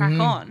and crack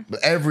on.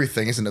 But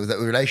everything, isn't it? With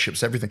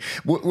relationships, everything.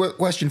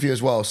 Question for you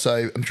as well.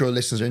 So I'm sure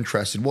listeners are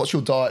interested. What's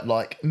your diet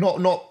like?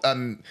 Well,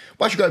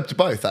 I should go to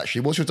both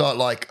actually. What's your diet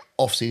like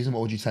off season?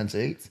 What would you tend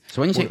to eat?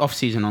 So when you say off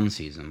season, on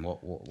season,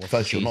 what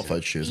Photo shoot, not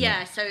photo shoot. Isn't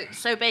Yeah,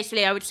 so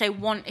basically I would say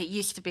it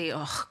used to be,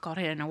 oh God,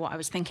 I don't know what I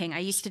was thinking. I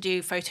used to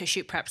do photo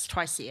shoot preps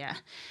twice a year,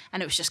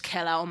 and it was just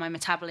killer on my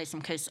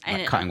metabolism because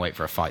like cutting weight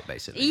for a fight,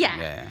 basically.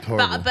 Yeah.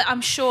 Horrible. But I'm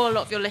sure a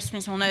lot of your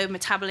listeners will know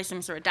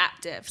metabolisms are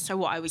adaptive. So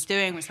what I was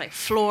doing was like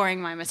flooring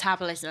my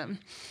metabolism,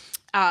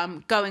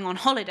 going on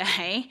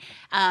holiday,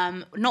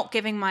 not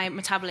giving my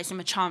metabolism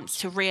a chance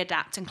to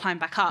readapt and climb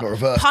back up, Not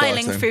reverse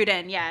piling dieting. food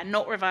in,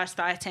 not reverse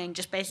dieting,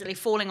 just basically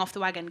falling off the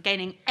wagon,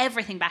 gaining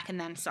everything back and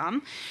then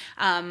some.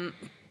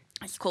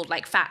 It's called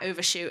like fat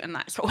overshoot, and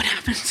that's what would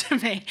happen to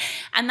me.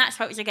 And that's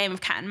why it was a game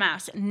of cat and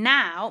mouse.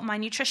 Now my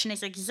nutrition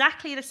is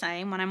exactly the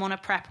same when I'm on a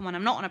prep and when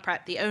I'm not on a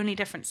prep. The only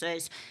difference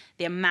is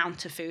the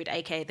amount of food,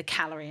 aka the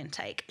calorie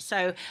intake.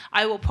 So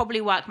I will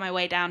probably work my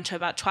way down to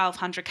about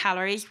 1,200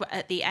 calories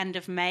at the end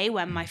of May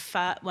when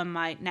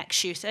my next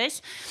shoot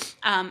is.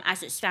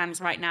 As it stands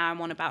right now, I'm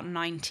on about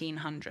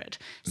 1,900.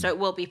 So it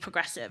will be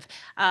progressive.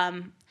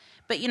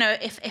 But you know,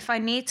 if I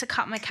need to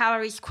cut my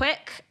calories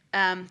quick,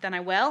 then I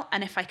will.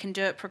 And if I can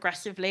do it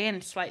progressively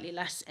and slightly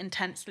less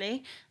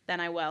intensely, then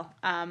I will.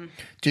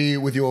 Do you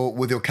with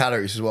your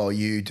calories as well? Are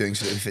you doing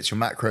sort of if it's your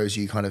macros?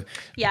 You kind of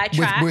Yeah, I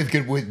track.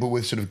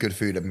 with sort of good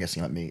food. I'm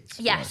guessing like meats.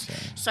 Yes.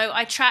 Right, So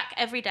I track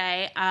every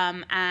day,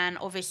 and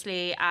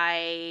obviously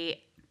I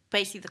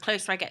basically the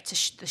closer I get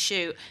to the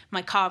shoot,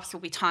 my carbs will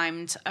be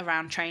timed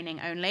around training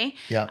only.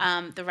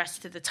 Yeah. The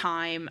rest of the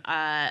time,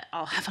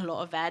 I'll have a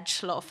lot of veg,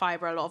 a lot of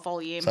fibre, a lot of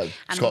volume. So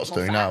and Scott's a lot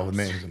more doing now fat. with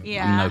me, isn't it?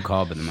 Yeah. I'm no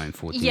carb at the moment,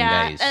 14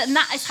 Yeah, days. and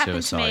that has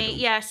happened to me. Suicidal.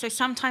 Yeah, so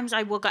sometimes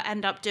I will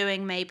end up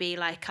doing maybe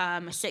like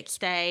a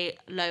 6-day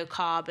low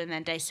carb and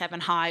then day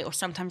 7 high, or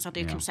sometimes I'll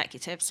do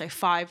consecutive, so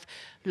 5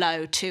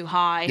 low, 2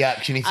 high. Yeah,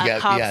 because you need to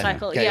get carb your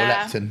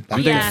leptin.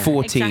 I'm doing Yeah,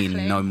 14,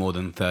 exactly. no more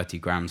than 30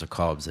 grams of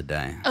carbs a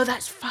day. Oh,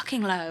 that's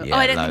fucking low. Yeah,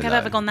 I don't low, think I've low.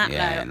 ever gone that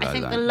Yeah, low. I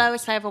think low. the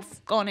lowest I've ever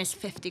gone is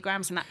 50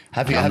 grams, and that.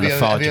 Have you I'm ever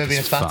lethargic been as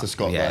as fat fuck. as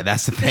Scott? Yeah, though?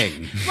 that's the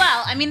thing.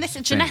 Well, I mean, this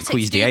genetics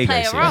Quiz do Diego,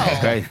 play a so role.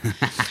 yeah, great.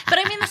 But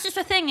I mean, this is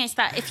the thing: is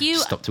that if you,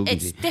 Stop talking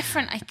it's to you.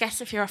 different, I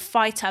guess, if you're a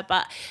fighter,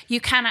 but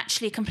you can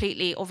actually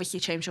completely, obviously,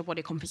 change your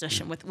body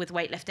composition with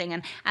weightlifting,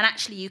 and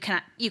actually you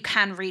can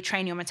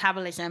retrain your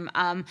metabolism.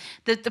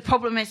 The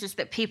problem is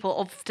that people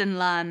often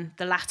learn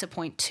the latter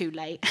point too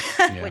late,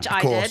 which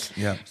I course, did.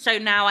 yeah. So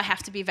now I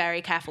have to be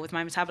very careful with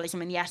my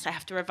metabolism, and yes, I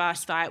have to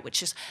reverse diet,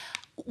 which is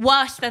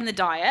worse than the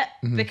diet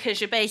because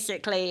you're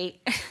basically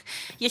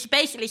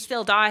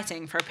still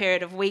dieting for a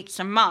period of weeks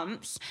and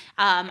months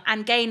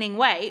and gaining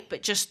weight,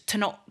 but just to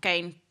not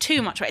gain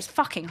too much weight. It's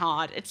fucking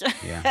hard. It's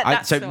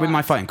Yeah. So with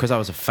my fighting, because I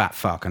was a fat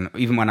fuck, and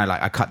even when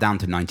I cut down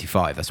to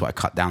 95, that's what I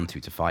cut down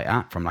to fight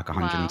at, from like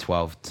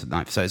 112 to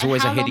 90. So it's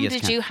always a hideous. How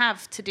long did you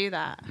have to do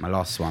that? My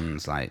last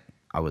one's like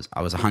I was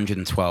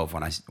 112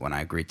 when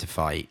I agreed to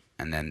fight,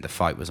 and then the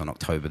fight was on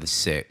October the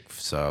 6th.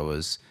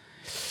 So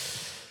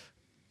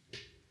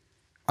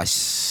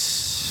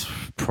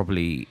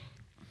probably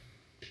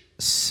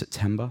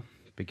September,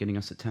 beginning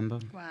of September.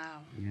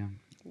 Wow. Yeah.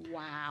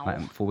 Wow.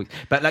 Like 4 weeks,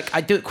 but like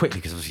I do it quickly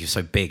because obviously you're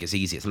so big. It's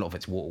easy. It's a lot of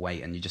it's water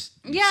weight, and you just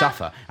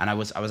suffer. And I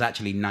was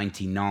actually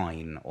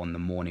 99 on the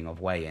morning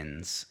of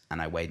weigh-ins,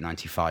 and I weighed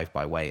 95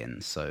 by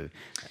weigh-ins. So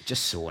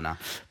just sauna.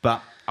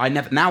 But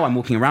now I'm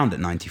walking around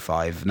at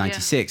 95,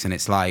 96, and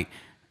it's like,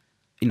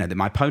 you know,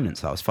 my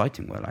opponents that I was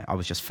fighting were like, I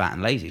was just fat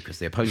and lazy, because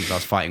the opponents I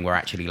was fighting were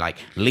actually like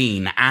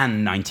lean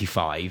and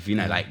 95, you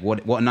know, like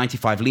what a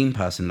 95 lean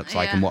person looks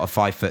like and what a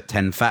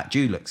 5'10" fat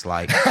Jew looks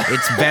like.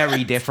 It's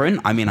very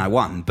different. I mean, I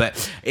won,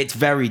 but it's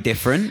very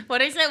different.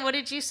 What is it? What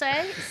did you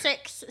say?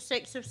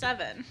 6 of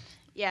 7.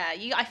 Yeah,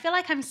 I feel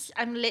like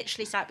I'm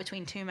literally sat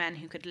between two men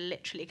who could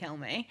literally kill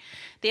me.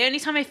 The only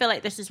time I feel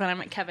like this is when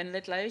I'm at Kevin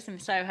Lidlow's in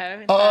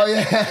Soho.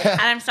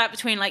 And I'm sat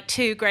between like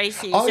two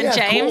Gracies and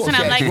James, and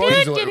I'm like,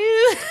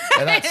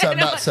 and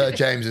that's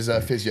James's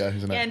physio,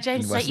 isn't it? Yeah, and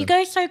James is like, you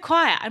go so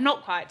quiet. I'm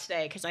not quiet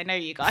today because I know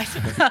you guys,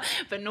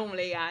 but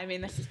normally, yeah. I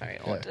mean, this is very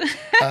odd.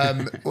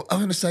 Well, I'm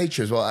going to say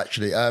to you as well,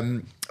 actually,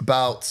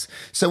 about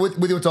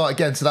with your diet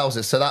again. So that was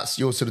it. So that's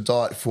your sort of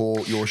diet for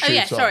your shoot. Oh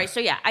yeah, sorry.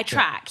 So yeah, I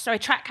track. So I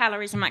track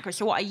calories and macros.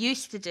 So what I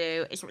used to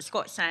do is what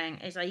Scott's saying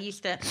is I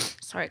used to.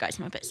 Sorry guys,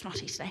 I'm a bit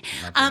snotty today.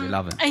 We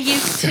love it. I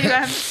used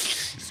to.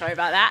 Sorry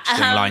about that.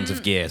 Doing lines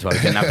of gear as well. We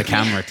didn't have the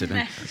camera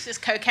today. It's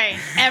just cocaine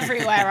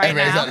everywhere right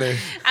now. Exactly.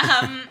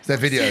 It's their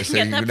videos, so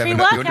Yeah, you'll the never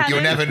know. pre-workout You'll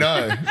is- never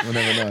know. You'll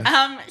never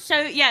know.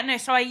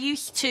 So I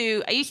used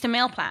to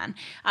meal plan,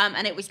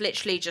 and it was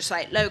literally just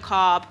like low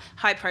carb,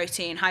 high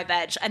protein, high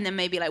veg, and then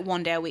maybe like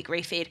 1 day a week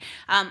refeed.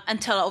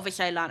 Until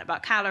obviously I learned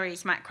about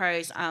calories,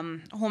 macros,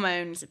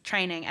 hormones,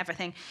 training,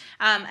 everything,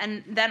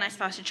 and then I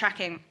started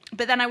tracking.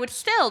 But then I would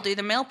still do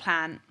the meal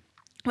plan,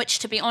 which,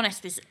 to be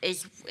honest,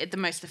 is the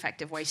most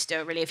effective way to do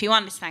it, really. If you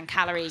understand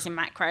calories and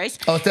macros.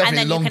 Oh, definitely and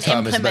then long you can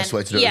term is the best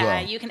way to do it as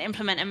well. Yeah, you can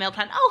implement a meal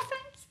plan. Oh,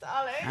 thanks,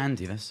 darling.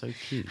 Andy, that's so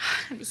cute.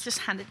 He's just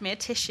handed me a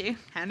tissue.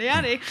 Handy. So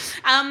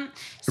Rhymes,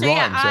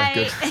 yeah,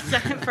 good.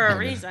 exactly, for a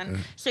reason.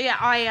 So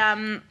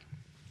yeah,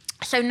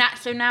 So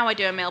now I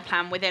do a meal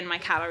plan within my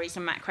calories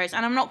and macros,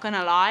 and I'm not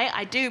gonna lie,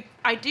 I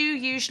do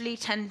usually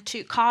tend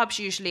to, carbs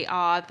usually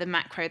are the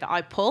macro that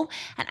I pull,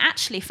 and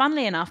actually,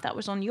 funnily enough, that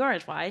was on your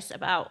advice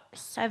about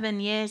 7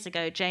 years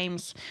ago.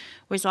 James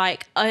was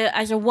like,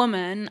 as a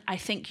woman, I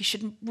think you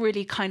should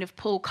really kind of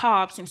pull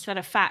carbs instead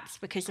of fats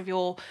because of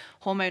your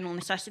hormonal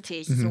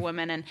necessities as a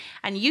woman,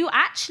 and you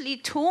actually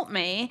taught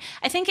me.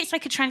 I think it's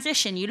like a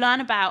transition. You learn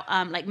about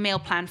like meal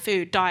plan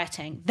food,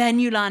 dieting, then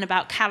you learn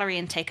about calorie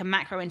intake and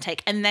macro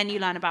intake, and then you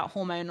learn about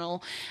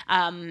hormonal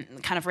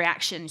kind of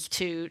reactions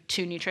to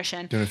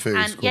nutrition. Different foods,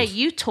 and of yeah, course.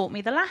 you taught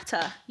me the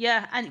latter.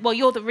 Yeah, and well,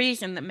 you're the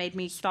reason that made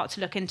me start to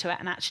look into it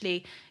and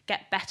actually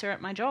get better at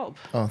my job.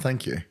 Oh,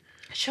 thank you.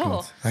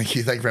 Sure. Thank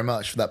you very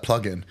much for that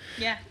plug-in.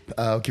 Yeah.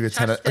 I'll give you a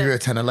tenner. Trust I'll give you it. a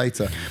tenner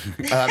later.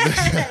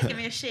 Give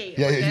me a sheet.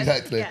 Yeah, All good?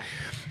 exactly. Yeah.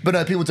 But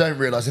no, people don't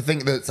realise. I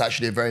think that's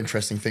actually a very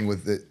interesting thing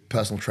with the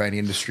personal training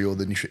industry, or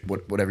the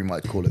whatever you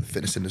might call it, the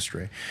fitness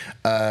industry.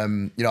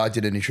 You know, I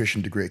did a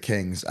nutrition degree at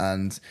King's,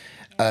 and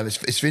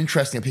it's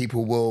interesting that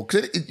people will,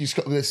 because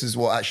this is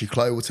what actually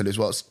Chloe will tell you as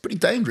well. It's pretty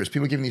dangerous.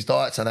 People are giving these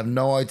diets and have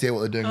no idea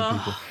what they're doing with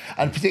people.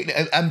 And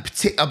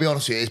particularly, I'll be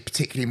honest with you, it's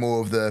particularly more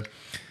of the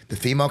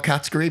female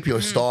category. People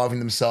are starving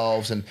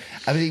themselves, and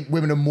I think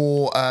women are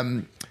more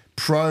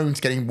prone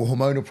to getting more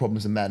hormonal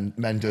problems than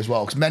men do as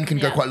well. Because men can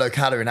go quite low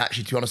calorie, and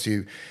actually, to be honest with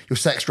you, your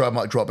sex drive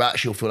might drop, but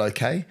actually you'll feel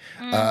okay.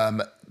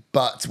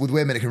 But with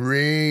women, it can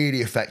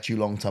really affect you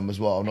long term as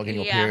well. Not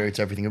getting your Yeah. periods,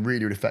 everything. It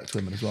really, really affects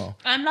women as well.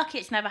 I'm lucky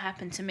it's never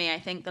happened to me. I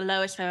think the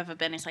lowest I've ever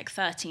been is like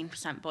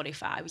 13% body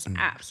fat. I was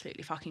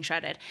absolutely fucking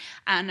shredded.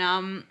 And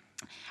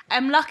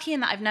I'm lucky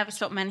in that I've never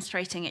stopped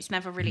menstruating. It's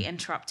never really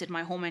interrupted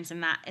my hormones in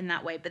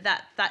that way. But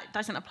that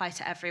doesn't apply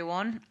to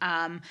everyone.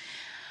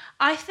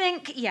 I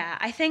think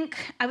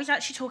I was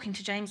actually talking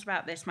to James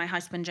about this, my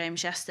husband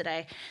James,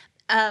 yesterday.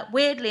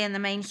 Weirdly, in the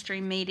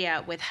mainstream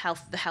media with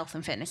the health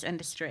and fitness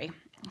industry,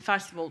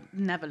 first of all,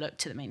 never look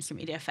to the mainstream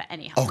media for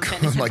any health and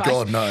fitness my advice.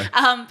 God, no.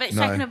 But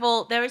second of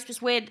all, there is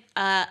this weird,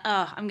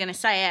 I'm going to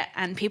say it,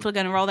 and people are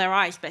going to roll their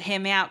eyes, but hear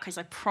me out, because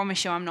I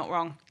promise you I'm not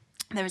wrong.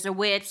 There is a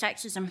weird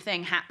sexism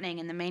thing happening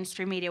in the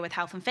mainstream media with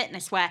health and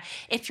fitness, where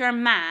if you're a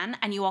man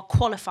and you are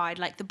qualified,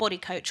 like the Body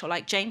Coach or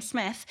like James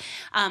Smith,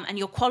 and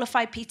you're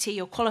qualified PT,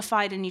 you're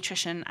qualified in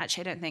nutrition.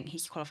 Actually, I don't think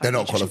he's qualified. They're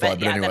not qualified,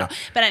 but anyway.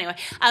 But anyway,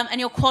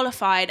 and you're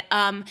qualified,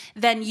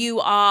 then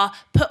you are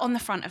put on the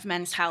front of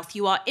Men's Health.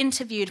 You are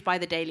interviewed by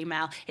the Daily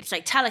Mail. It's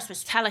like, tell us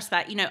this, tell us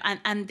that,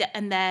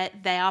 and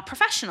they are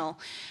professional.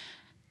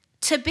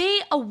 To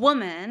be a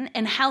woman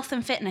in health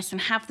and fitness and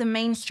have the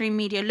mainstream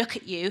media look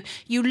at you,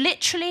 you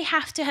literally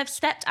have to have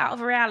stepped out of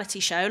a reality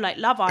show like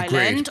Love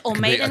Island or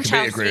Made in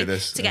Chelsea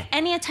to get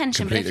any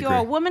attention. But if you're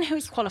a woman who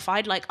is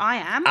qualified, like I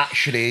am,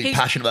 actually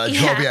passionate about a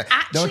job,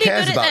 no one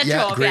cares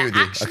about. Agree with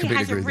you. Actually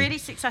has a really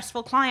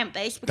successful client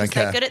base because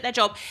they're good at their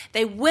job.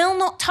 They will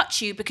not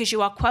touch you because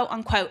you are quote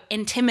unquote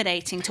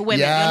intimidating to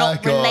women. You're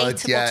not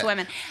relatable to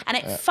women, and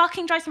it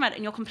fucking drives me mad.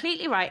 And you're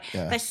completely right.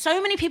 There's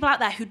so many people out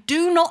there who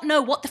do not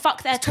know what the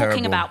fuck they're talking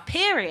about,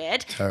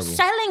 period.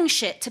 Selling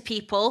shit to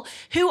people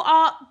who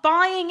are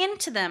buying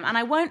into them. And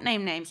I won't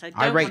name names.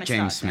 I rate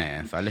James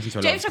Smith. I listen to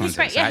a lot of James content.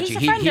 Smith,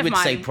 Actually, he would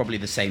say probably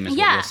the same as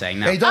what you're saying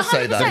now. He does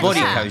say that. The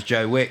Body Coach,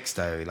 Joe Wicks,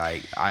 though,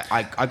 like,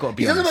 I got to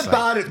be honest. He doesn't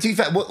bad. To be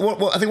fair,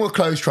 what I think what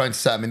Chloe's trying to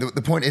say, I mean,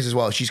 the point is as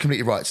well, she's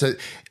completely right. So,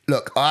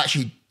 look, I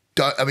actually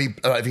don't. I mean,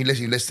 if you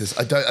listen to this,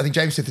 I think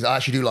James Smith. I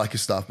actually do like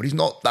his stuff, but he's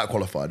not that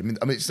qualified. I mean,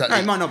 it's no,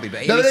 he might not be,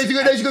 but he's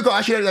a good guy.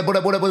 Actually, what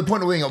the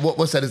point of what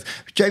was said is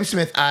James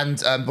Smith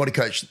and Body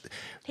Coach.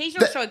 He's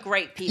also a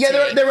great PT. Yeah,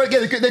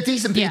 they're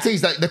decent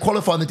PTs. Like, they're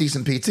qualifying the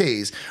decent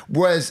PTs.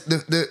 Whereas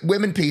the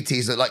women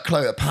PTs that like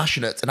Chloe are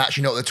passionate and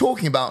actually know what they're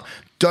talking about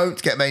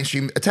don't get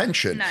mainstream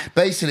attention. No.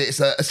 Basically,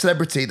 it's a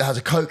celebrity that has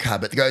a Coke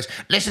habit that goes,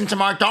 listen to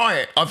my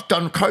diet. I've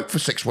done Coke for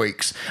 6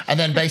 weeks. And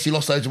then basically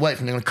lost loads of weight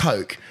from doing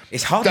Coke.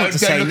 It's hard not to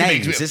say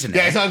names, isn't it?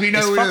 Yeah, so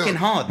it's fucking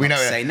hard not to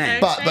say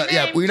names. But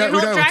yeah, we know. Do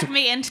not drag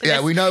me into this.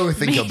 Yeah, we know we're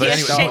thinking of. But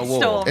anyway,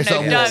 shitstorm. It's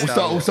not a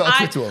war. We'll start a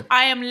Twitter war.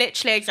 I am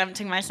literally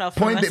exempting myself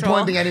from this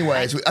Point being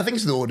anyway, is I think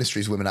it's the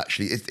industry's women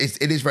actually.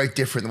 It is very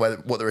different the way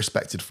what they're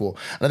respected for.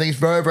 And I think it's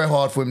very, very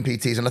hard for women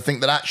PTs. And I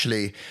think that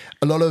actually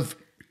a lot of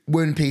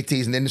women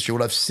PTs in the industry,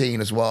 what I've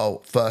seen as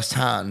well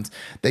firsthand,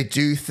 they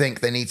do think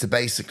they need to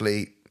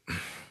basically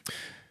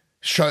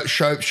show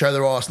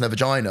their ass and their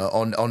vagina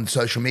on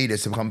social media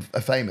to become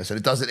famous,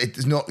 and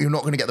it's not. You're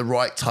not going to get the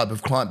right type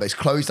of client base.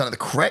 Chloe's done it the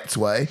correct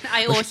way.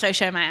 I also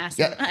show my ass.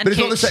 Yeah, but it's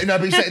not the same. No,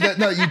 but you say that,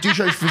 no, you do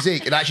show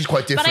physique. It actually is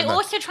quite different. But I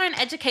also try and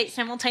educate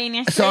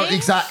simultaneously. So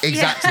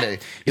exactly.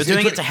 You're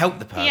doing it to help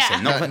the person.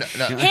 Yeah. Not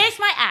no. Here's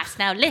my ass.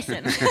 Now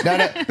listen.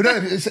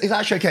 It's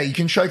actually okay. You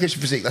can showcase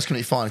your physique. That's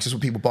completely fine. It's just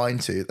what people buy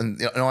into,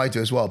 and I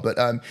do as well. But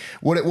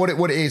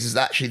what it is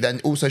actually then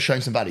also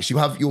showing some value. So you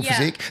have your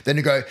physique, then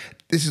you go,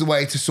 this is the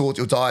way to sort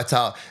your diet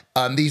out.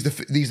 These are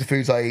the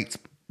foods I eat.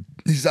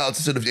 This is how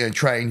to sort of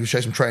train. You show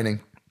some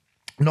training.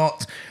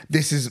 Not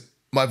this is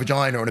my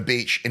vagina on a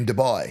beach in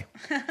Dubai,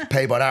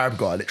 paid by an Arab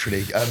guy,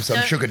 literally,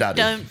 some sugar daddy.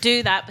 Don't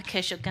do that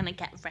because you're gonna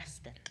get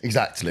arrested.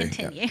 Exactly.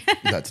 Continue. Yeah,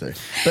 exactly.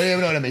 But you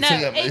know what I mean.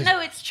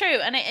 It's true,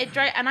 and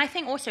and I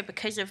think also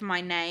because of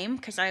my name,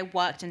 because I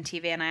worked in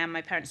TV and I am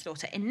my parents'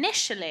 daughter.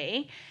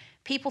 Initially,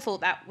 people thought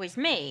that was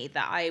me,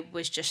 that I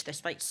was just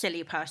this like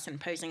silly person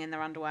posing in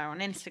their underwear on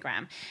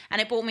Instagram,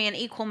 and it brought me an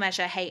equal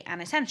measure hate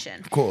and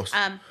attention. Of course.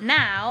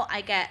 Now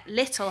I get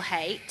little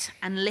hate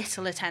and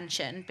little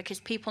attention because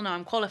people know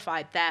I'm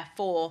qualified.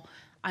 Therefore,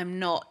 I'm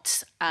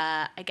not,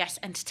 I guess,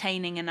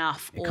 entertaining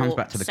enough. It comes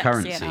back to the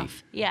currency.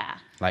 Enough. Yeah.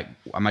 Like,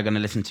 am I going to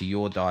listen to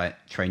your diet,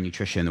 Train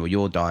Nutrition, or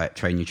your diet,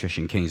 Train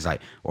Nutrition Kings?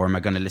 Like, or am I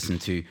going to listen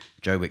to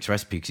Joe Wicks'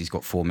 recipe because he's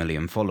got 4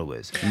 million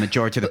followers? The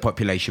majority of the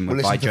population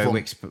would buy Joe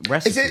Wicks'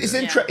 recipe.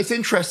 It's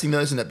interesting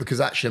though, isn't it? Because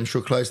actually, I'm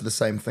sure Chloe's the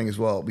same thing as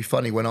well. It'd be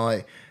funny when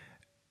I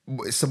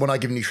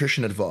give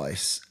nutrition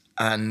advice,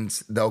 and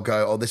they'll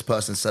go, oh, this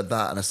person said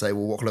that. And I say,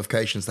 well, what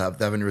qualifications do they have? Do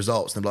they have any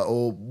results? And they're like,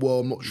 oh,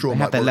 well, I'm not sure. They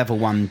have their level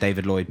 1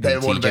 David Lloyd PT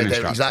gym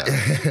instructor.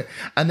 Exactly.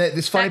 And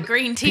this funny... That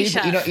green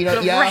T-shirt.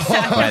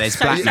 Yeah, there's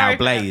black now,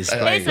 Blaze.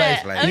 Blaze.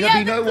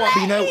 You know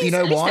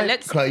why?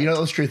 Chloe, you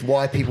know the truth,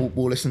 why people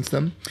will listen to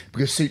them?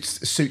 Because it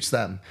suits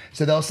them.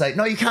 So they'll say,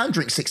 no, you can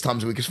drink 6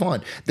 times a week, it's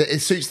fine. That it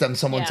suits them,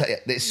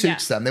 it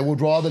suits them. They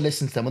would rather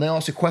listen to them. When they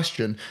ask a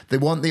question, they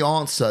want the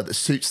answer that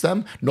suits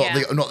them, not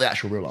the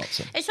actual real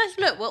answer. It's like,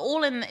 look, we're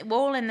all in we're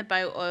all in the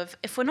boat of,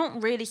 if we're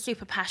not really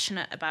super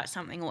passionate about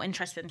something or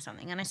interested in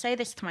something, and I say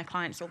this to my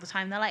clients all the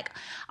time, they're like,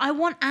 I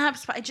want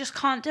abs, but I just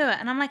can't do it.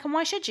 And I'm like, and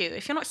why should you?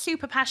 If you're not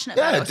super passionate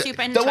about it or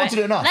super into don't want to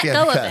do enough. let Yeah,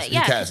 go who of cares? it. Who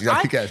Yeah, cares?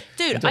 Exactly, who cares?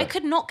 Dude, Do I it.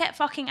 could not get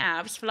fucking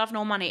abs for love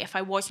nor money if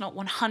I was not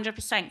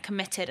 100%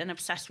 committed and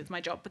obsessed with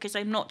my job, because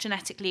I'm not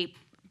genetically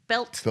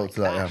built like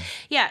to that,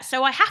 yeah,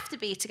 so I have to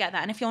be to get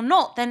that. And if you're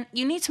not, then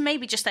you need to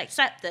maybe just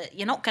accept that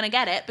you're not going to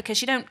get it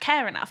because you don't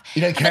care enough.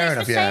 You don't care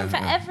but it's enough, the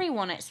same for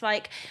everyone. It's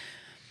like,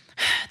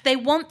 they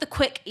want the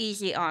quick,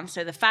 easy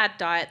answer, the fad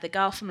diet, the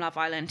girl from Love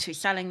Island who's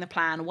selling the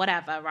plan,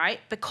 whatever, right?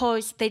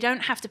 Because they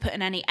don't have to put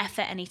in any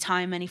effort, any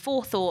time, any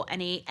forethought,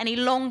 any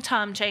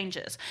long-term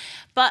changes.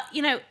 But,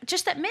 you know,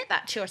 just admit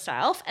that to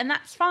yourself, and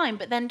that's fine.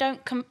 But then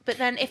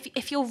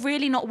if you're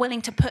really not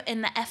willing to put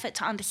in the effort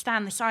to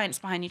understand the science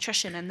behind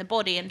nutrition and the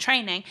body and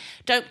training,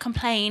 don't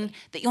complain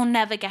that you're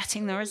never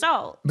getting the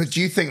result. But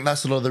do you think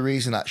that's a lot of the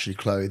reason, actually,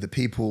 Chloe, that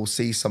people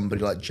see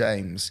somebody like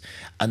James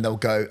and they'll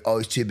go, oh,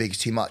 he's too big, it's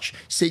too much?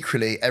 Secretly,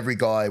 every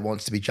guy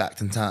wants to be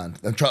jacked and tanned.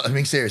 I'm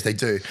being serious, they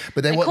do.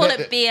 But They call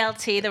it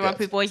BLT, the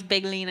Rugby Boys,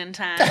 big, lean and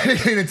tan.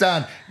 Lean and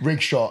tan,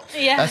 rig shot.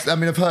 Yeah.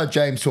 I've heard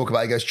James talk about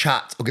it. He goes,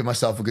 chat, I'll give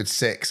myself a good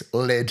 6,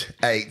 lid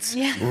 8,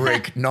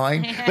 rig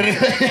 9. They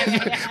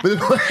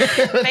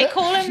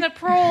call him the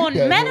prawn.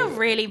 Yeah, Men well, are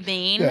really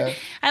mean. yeah.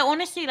 I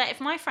honestly, like, if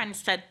my friend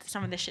said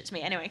some of this shit to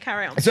me, anyway,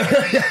 carry on.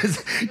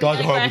 Yes, guys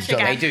are horrible to each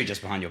other. They do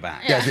just behind your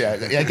back. Yes, yeah.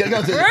 Go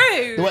on to-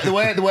 Rude. the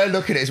way I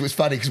look at it is, it's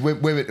funny because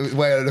women, the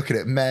way I look at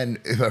it, men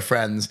who are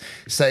friends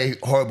say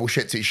horrible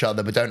shit to each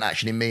other but don't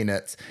actually mean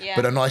it, Yeah.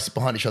 but are nice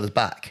behind each other's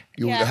back.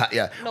 Loyal.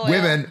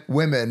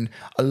 Women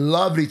are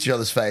lovely to each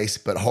other's face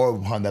but horrible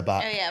behind their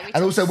back. Oh, yeah, we and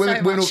talk also so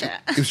women much will, shit.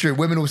 it's true.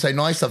 Women will say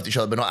nice stuff to each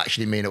other but not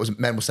actually mean it.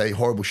 Men will say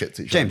horrible shit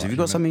to each other. James, have you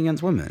got something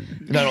against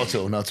women? No, not at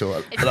all. Not at all.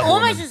 It's I love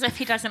almost women. as if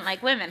he doesn't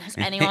like women. Has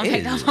anyone It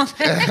picked is. up on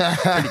this?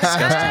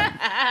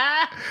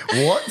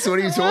 What? So what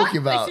are you talking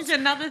about? This is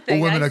another thing.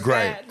 All women I are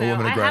great. swear. All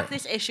women are I great. have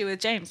this issue with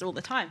James all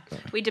the time.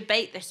 We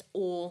debate this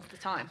all the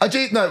time. I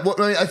do no.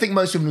 I think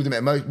most women would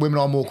admit women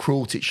are more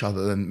cruel to each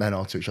other than men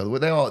are to each other.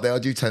 Well, they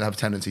do tend to have a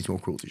tendency to be more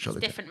cruel to each other.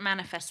 Different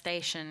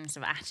manifestations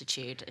of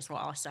attitude is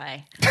what I'll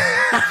say.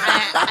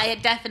 I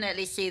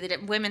definitely see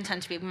that women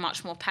tend to be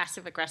much more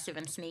passive aggressive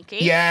and sneaky.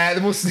 Yeah,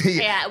 the more sneaky.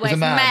 Yeah, as whereas a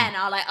man. men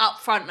are like up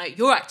front, like,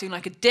 you're acting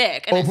like a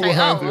dick. And Oh, it's like,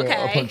 I'll oh,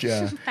 okay. punch you,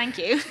 yeah. Thank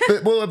you.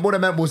 But what I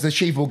meant was the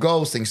achievable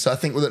goals thing. So I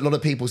think with a lot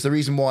of people, so the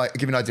reason why, I'll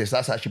give you an idea, so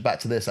that's actually back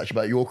to this, actually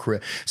about your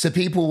career. So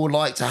people would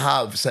like to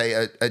have,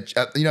 say,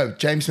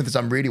 James Smith has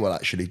done really well,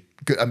 actually.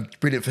 Good,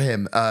 brilliant for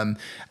him. And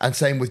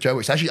same with Joe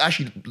Wicks.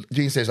 Actually,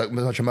 Gene says like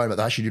much a moment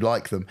that I actually do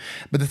like them.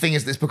 But the thing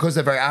is, it's because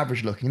they're very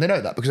average looking. They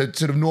know that because they're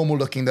sort of normal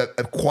looking. They're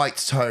quite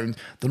toned.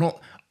 They're not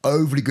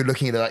overly good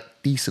looking. They're like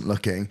decent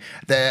looking.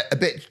 They're a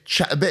bit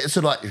sort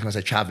of like, I'm gonna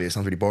say chavvy. It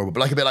sounds really horrible, but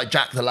like a bit like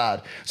Jack the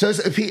Lad. So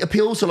it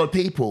appeals to a lot of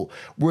people.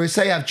 Whereas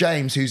say you have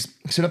James, who's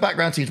so the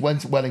background to,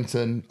 went to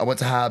Wellington. I went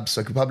to Habs,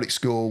 like a public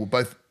school,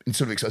 both in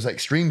sort of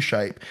extreme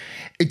shape.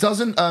 It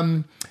doesn't.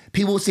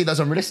 People see that as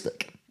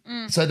unrealistic.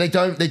 So they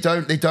don't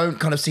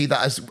kind of see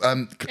that as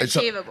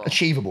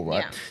achievable,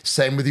 right? Yeah.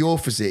 Same with your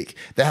physique.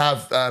 They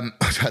have I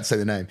can't say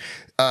the name.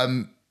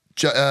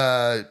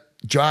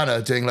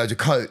 Joanna doing loads of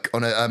coke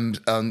on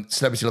a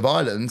Celebrity Love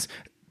Island,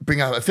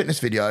 bring out a fitness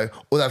video,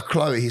 or they have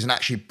Chloe who's in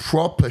actually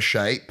proper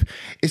shape.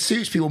 It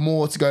suits people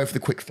more to go for the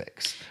quick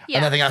fix. And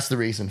Yeah. I think that's the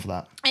reason for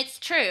that. It's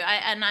true.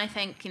 I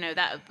think,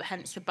 that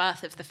hence the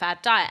birth of the fad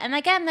diet. And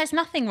again, there's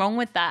nothing wrong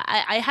with that.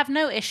 I have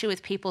no issue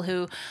with people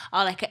who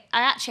are like,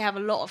 I actually have a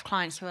lot of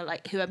clients who are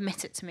like, who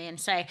admit it to me and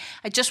say,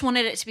 I just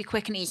wanted it to be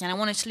quick and easy and I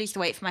wanted to lose the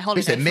weight for my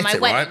holiday, for admit my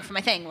it, wedding, right? for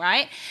my thing,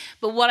 right?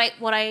 But what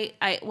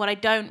I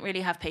don't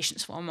really have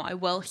patience for, and what I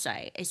will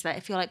say is that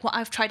if you're like, well,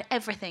 I've tried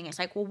everything, it's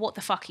like, well, what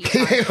the fuck are you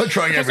trying? You're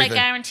trying Because everything. I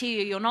guarantee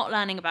you, you're not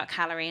learning about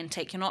calorie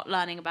intake, you're not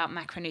learning about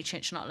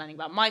macronutrients, you're not learning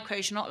about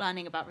micros, you're not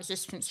learning about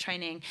resistance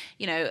training,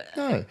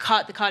 the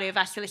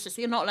cardiovascular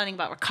system, you're not learning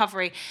about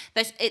recovery.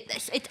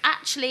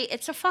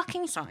 It's a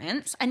fucking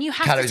science, and you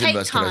have Calories to take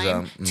inverse, calories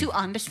time out. to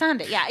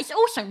understand it. Yeah, it's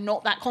also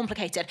not that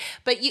complicated,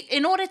 but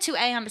in order to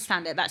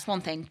understand it, that's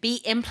one thing.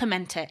 B,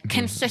 implement it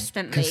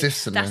consistently.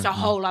 That's a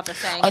whole other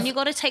thing, and you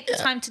got to take the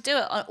time to do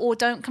it, or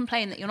don't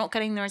complain that you're not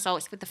getting the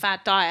results with the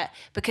fad diet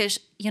because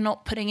you're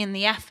not putting in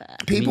the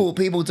effort. People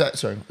don't.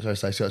 Sorry.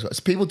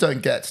 People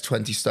don't get to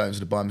 20 stones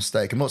by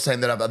mistake. I'm not saying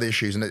they don't have other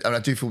issues, and I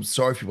do feel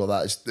sorry for people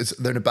like that.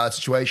 They're in a bad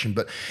situation,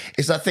 but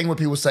it's that thing where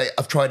people say,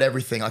 "I've tried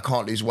everything, I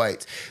can't lose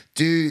weight."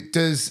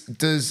 Does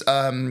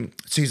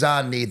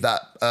Suzanne need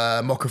that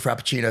mocha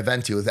frappuccino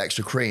venti with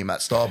extra cream at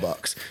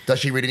Starbucks? Does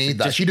she really need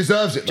that? She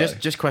deserves it.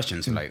 Just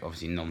questions, like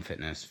obviously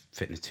non-fitness,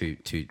 fitness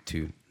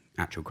to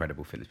actual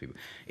credible fitness people.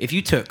 If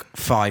you took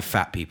 5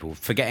 fat people,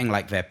 forgetting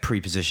like their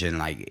preposition,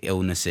 like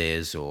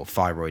illnesses or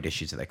thyroid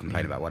issues that they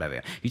complain about,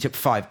 whatever, you took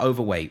 5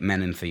 overweight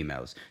men and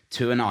females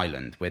to an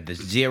island where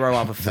there's zero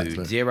other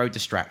food, zero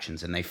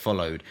distractions, and they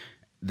followed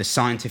the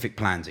scientific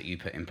plans that you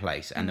put in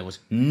place, and there was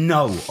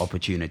no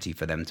opportunity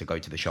for them to go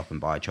to the shop and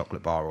buy a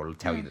chocolate bar or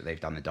tell you that they've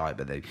done the diet,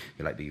 but you're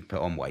like, you put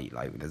on weight,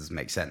 like, it doesn't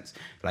make sense.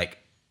 Like,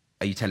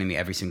 are you telling me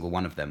every single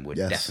one of them would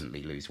Yes.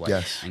 definitely lose weight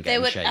Yes. and get They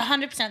in would shape?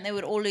 100%. They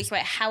would all lose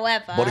weight.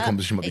 However, Body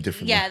composition might be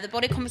different, Yeah, though. the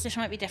body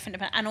composition might be different,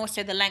 and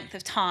also the length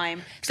of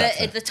time,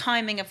 Exactly. the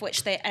timing of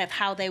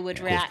how they would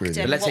react. brilliant.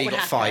 And But let's what say you would got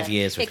happen. 5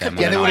 years with It could them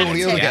be Yeah, they would all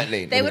dramatic. get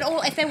lean. They would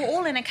all, if they were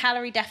all in a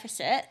calorie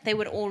deficit, they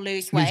would all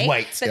lose weight.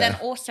 weight, But yeah. then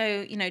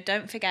also,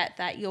 don't forget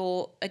that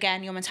your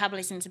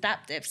metabolism's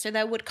adaptive. So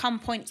there would come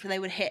points where they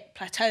would hit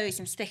plateaus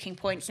and sticking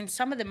points, and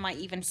some of them might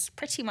even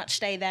pretty much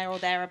stay there or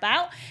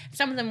thereabout.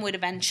 Some of them would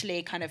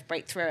eventually kind of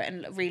break through it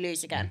and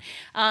re-lose again.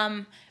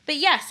 But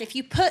yes, if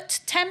you put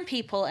 10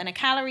 people in a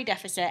calorie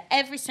deficit,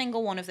 every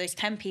single one of those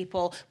 10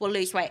 people will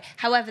lose weight.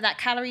 However, that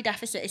calorie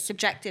deficit is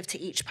subjective to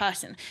each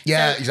person.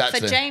 Yeah, So exactly.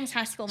 For James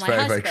Haskell, my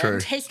Very, very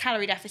husband, true. his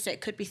calorie deficit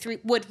could be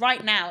would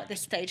right now at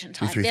this stage in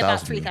time be 3,000,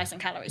 about yeah. 3,000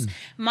 calories.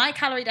 My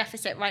calorie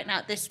deficit right now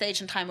at this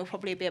stage in time will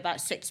probably be about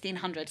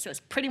 1,600. So it's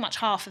pretty much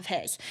half of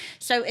his.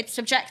 So it's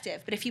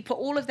subjective. But if you put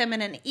all of them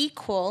in an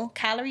equal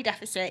calorie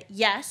deficit,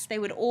 yes, they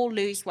would all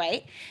lose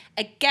weight.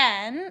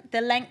 Again,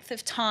 the length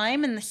of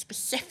time and the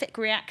specific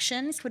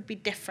reactions would be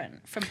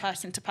different from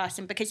person to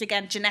person because,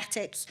 again,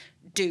 genetics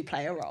do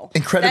play a role.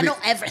 Incredibly, They're not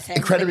everything.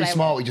 Incredibly They play a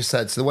smart, role. what you just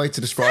said. So the way to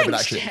describe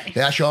Thanks, it, actually, Jay.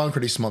 they actually are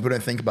incredibly smart. We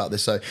don't think about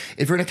this. So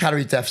if you're in a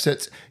calorie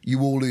deficit, you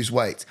will lose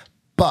weight.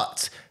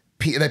 But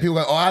people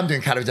go, oh, I'm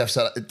doing calorie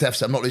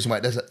deficit. I'm not losing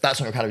weight. That's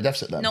not a calorie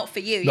deficit then. Not for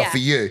you, Not yeah. for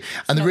you.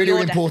 And the not really, your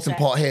really important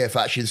deficit. part here, for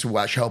actually this will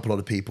actually help a lot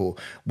of people.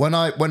 When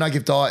I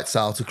give diets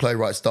out, or Chloe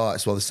writes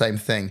diets, well, the same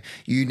thing.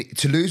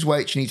 To lose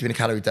weight, you need to be in a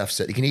calorie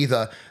deficit. You can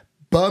either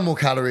burn more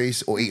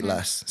calories or eat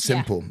less.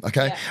 Simple.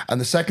 Okay. Yeah. And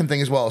the second thing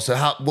as well. So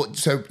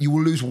you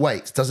will lose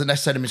weight. Doesn't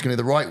necessarily mean it's going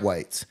to be the right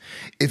weight.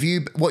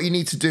 What you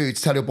need to do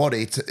to tell your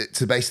body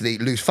to basically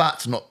lose fat,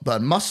 to not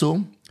burn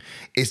muscle,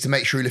 is to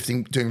make sure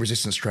you're doing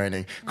resistance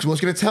training. Because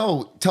what's going to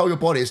tell your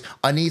body is,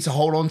 I need to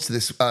hold on to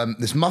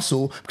this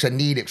muscle because I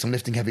need it because I'm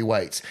lifting heavy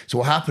weights. So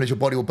what happens is your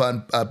body will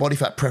burn body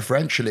fat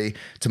preferentially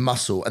to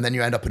muscle, and then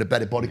you end up in a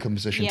better body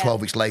composition Yeah.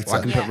 12 weeks later. Well,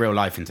 I can put real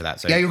life into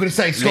that. So Yeah, you're gonna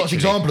say Scott's literally,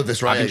 example of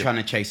this, right? I've been Yeah. trying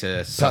to chase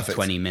a sub Perfect.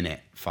 20-minute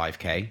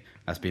 5K.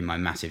 That's been my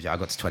massive. I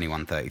got to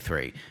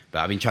 21:33, but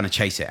I've been trying to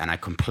chase it, and I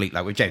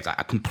with James, I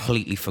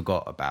completely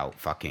forgot about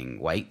fucking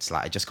weights.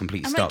 Like I just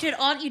completely I'm stopped. like,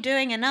 dude, aren't you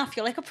doing enough?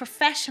 You're like a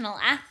professional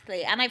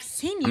athlete, and I've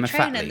seen you I'm a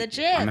train fatly. in the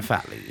gym. I'm a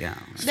fatly. Yeah.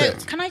 No,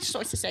 can I just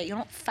also say, you're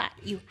not fat.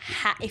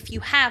 If you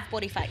have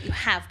body fat, you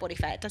have body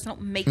fat. It does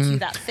not make you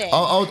that thin.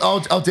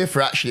 I'll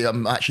differ. Actually,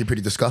 I'm actually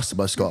pretty disgusted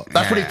by Scott.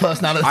 That's pretty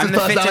personality. I'm the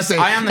fittest.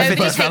 I am the Nobody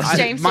fittest. takes I-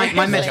 James my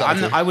seriously.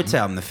 measure. I would say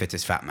I'm the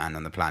fittest fat man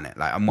on the planet.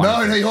 Like I'm one. No,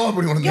 of no, them. you're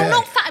one of You're them.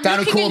 not fat. I'm Daniel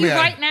looking at you Cormier.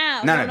 right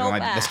now. No, You're no, not the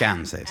fat.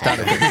 scans say it's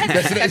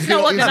That's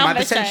not what the No, my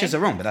numbers percentages say. are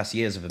wrong, but that's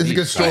years of abuse. It's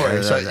a good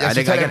story. So, yeah,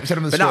 so tell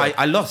him the but no, story.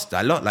 I lost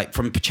a lot, like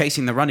from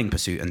chasing the running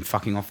pursuit and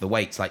fucking off the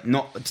weights, like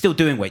not still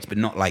doing weights, but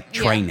not like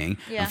training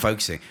Yeah. and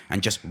focusing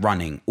and just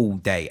running all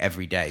day,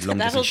 every day, long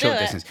That'll distance, short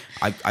do it.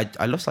 distance.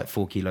 I lost like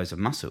 4 kilos of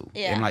muscle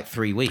Yeah. in like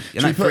 3 weeks,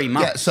 in So like we put- 3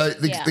 months.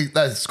 Yeah,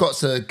 so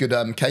Scott's a good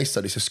case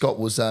study. So Scott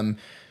was one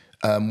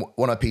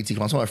of my PT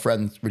clients, one of my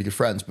friends, really good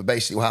friends. But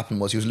basically, what happened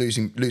was he was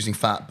losing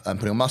fat and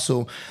putting on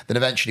muscle. Then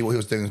eventually, what he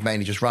was doing was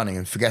mainly just running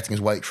and forgetting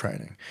his weight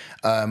training.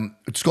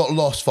 Scott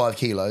lost 5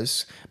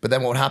 kilos, but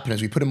then what would happen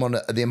is we put him on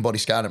the InBody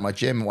scanner at my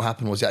gym, and what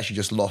happened was he actually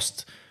just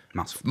lost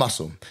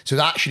muscle. So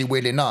actually,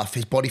 weirdly enough,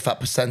 his body fat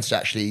percentage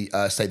actually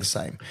stayed the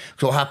same.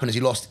 So what happened is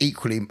he lost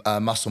equally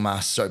muscle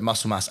mass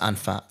and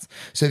fat.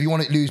 So if you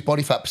want to lose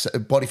body fat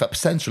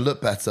percentage to look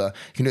better,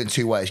 you can do it in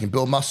 2 ways. You can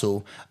build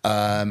muscle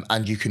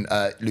and you can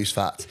lose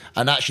fat.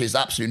 And actually, it's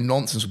absolute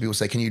nonsense when people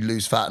say, "Can you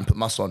lose fat and put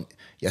muscle on?"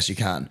 Yes, you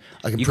can.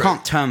 You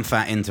can't turn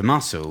fat into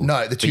muscle.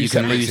 No, the but two you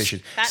can separate lose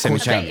issues. That's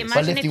simultaneously. the thing.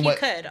 Imagine if you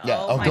could. Yeah.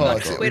 Oh my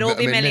God. God. We'd all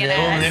be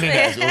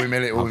millionaires. All be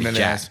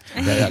millionaires.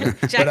 Jack. Yeah.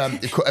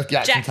 Jack- But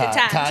Jack Jack and and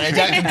Tan. Tan.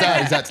 Jack and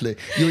Tan, exactly.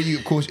 You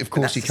of course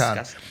That's you can.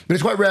 disgusting. But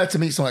it's quite rare to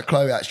meet someone like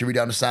Chloe actually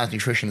really understands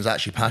nutrition, is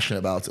actually passionate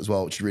about it as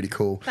well, which is really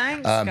cool.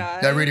 Thanks,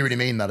 guys. I really, really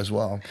mean that as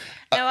well.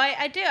 No,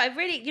 I do. I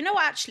really, you know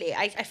what, actually,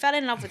 I fell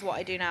in love with what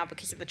I do now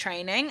because of the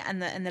training and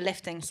the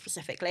lifting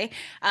specifically.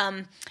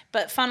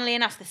 But funnily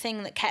enough, the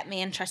thing that kept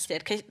me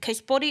interested, because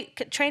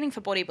training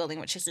for bodybuilding,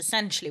 which is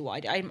essentially what I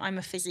do, I'm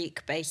a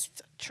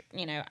physique-based,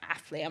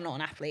 athlete. I'm not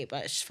an athlete,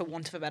 but it's just for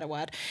want of a better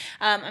word.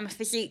 I'm a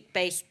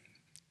physique-based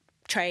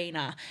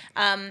trainer,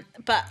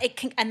 but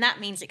and that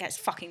means it gets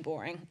fucking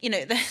boring.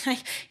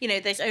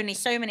 There's only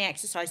so many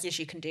exercises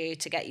you can do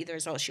to get you the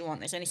results you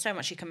want. There's only so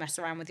much you can mess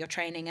around with your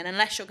training, and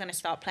unless you're going to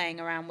start playing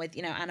around with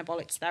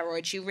anabolic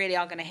steroids, you really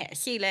are going to hit a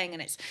ceiling,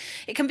 and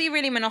it can be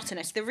really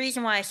monotonous. The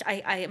reason why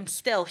I am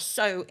still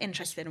so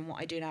interested in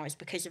what I do now is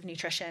because of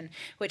nutrition,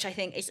 which I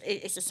think is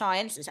a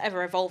science. It's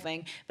ever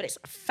evolving, but it's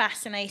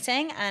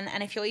fascinating,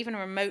 and if you're even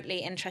remotely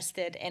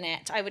interested in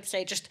it, I would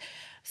say just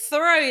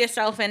throw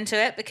yourself into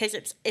it, because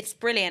it's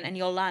brilliant, and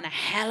you'll learn a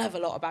hell of a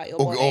lot about your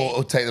body.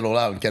 Or take it all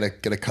out and get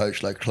a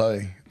coach like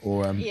Chloe.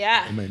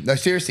 No,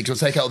 seriously,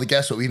 because we'll take out all the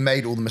guesswork. We've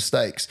made all the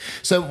mistakes.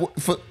 So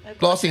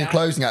last thing in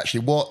closing, actually,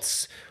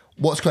 what's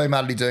Chloe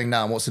Madley doing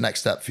now, and what's the next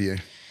step for you?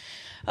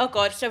 Oh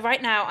God! So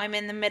right now I'm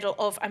in the middle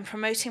of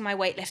promoting my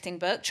weightlifting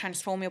book,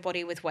 Transform Your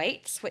Body with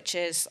Weights, which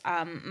is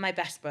my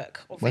best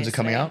book. Obviously. When's it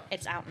coming out?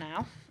 It's out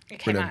now. It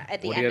came Brilliant. out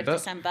at the Audio end of book?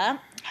 December.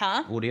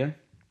 Huh? Audio?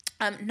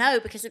 No,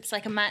 because it's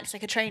like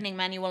a training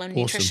manual and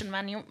nutrition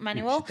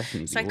manual.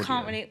 definitely So I be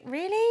can't audio.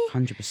 really.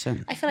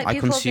 100%. I feel like I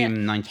people consume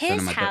get, 90% here's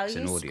of my how books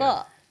in you audio.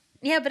 squat.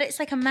 Yeah, but it's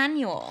like a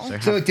manual.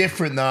 So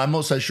different though. I'm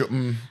not so sure.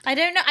 I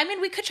don't know. I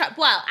mean, we could try.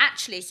 Well,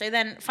 actually, so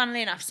then,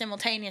 funnily enough,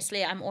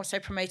 simultaneously, I'm also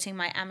promoting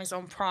my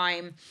Amazon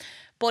Prime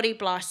Body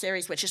Blast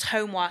series, which is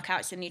home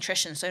workouts and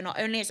nutrition. So not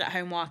only is it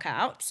home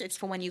workouts, it's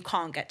for when you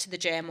can't get to the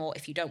gym, or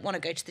if you don't want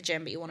to go to the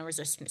gym but you want to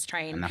resistance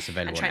train. And that's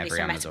available try on and do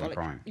every some Amazon metabolic-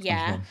 Prime.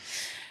 Yeah.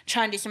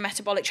 Try and do some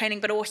metabolic training,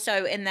 but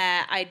also in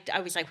there, I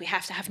was like, we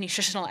have to have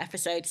nutritional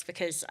episodes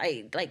because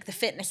I like the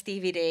fitness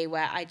DVD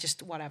where I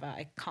just whatever,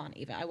 I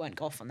won't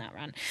go off on that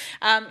run.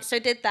 So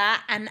did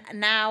that, and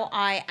now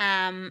I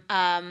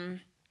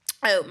am.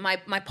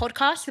 My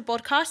podcast, the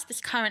podcast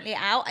is currently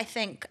out. I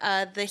think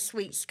this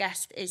week's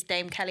guest is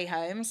Dame Kelly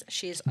Holmes.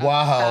 She's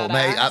Wow, badass.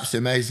 mate,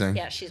 absolutely amazing.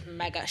 Yeah, she's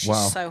mega. She's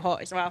Wow. so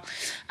hot as well.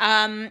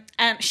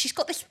 She's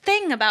got this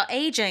thing about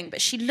aging, but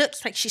she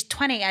looks like she's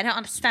 20. I don't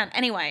understand.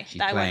 Anyway,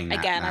 She's I playing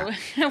won't again. I that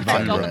won't go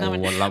on that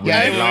vulnerable, one. lovely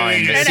Yeah,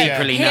 line yeah, that yeah.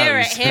 secretly Hear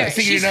knows. it, hear Next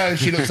thing you know,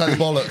 she looks like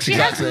the bollocks. She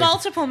exactly. has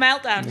multiple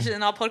meltdowns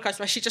in our podcast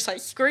where she just like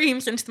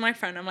screams into the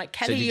microphone. I'm like,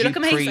 Kelly, So you look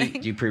amazing.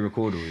 do you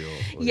pre-record all your...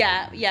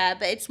 Yeah,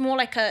 but it's more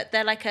like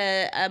they're like a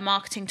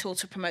marketing tool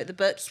to promote the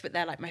books, but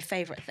they're like my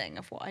favorite thing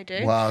of what I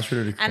do. Wow, that's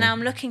really cool. And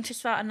I'm looking to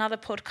start another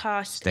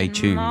podcast Stay in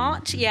tuned.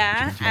 March.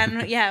 Yeah,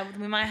 and yeah,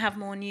 we might have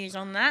more news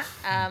on that.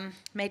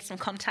 Made some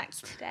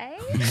contacts today.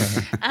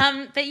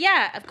 But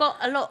yeah, I've got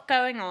a lot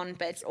going on,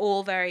 but it's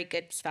all very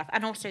good stuff.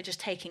 And also just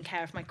taking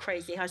care of my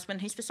crazy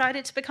husband who's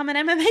decided to become an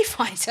MMA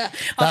fighter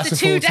after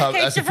 2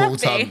 decades of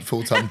rugby.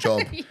 full-time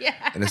job Yeah.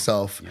 in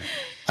itself.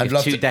 I'd If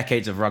love 2 to.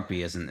 decades of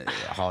rugby isn't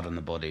hard on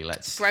the body,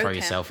 let's Broke throw him.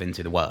 yourself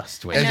into the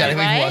worst. which- Exactly,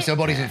 know, right? worse. Your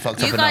body's fucked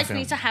up You enough. guys you know.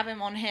 need to have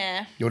him on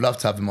here. You'd love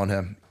to have him on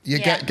here. You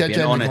Yeah. get It'd be an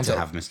Jeremy honour to contact.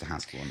 have Mr.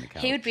 Haskell on the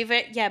couch. He would be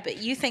very, yeah, but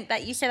you say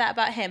that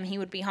about him, he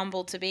would be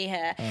humbled to be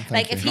here.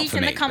 Like if Not he's for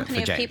in me, the but company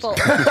for of James. people,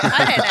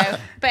 I don't know,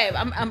 babe.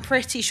 I'm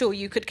pretty sure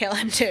you could kill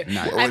him too.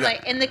 No. I'm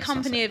like in the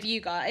company of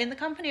you guys, in the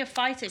company of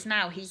fighters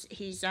now. He's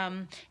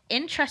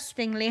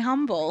interestingly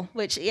humble,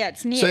 which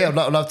it's new. So yeah, we'd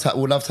love to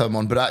have him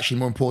on, but actually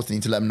more importantly,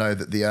 to let him know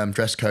that the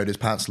dress code is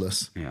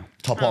pantsless. Yeah.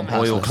 Top on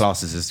Oil pantsless.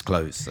 classes as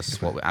clothes.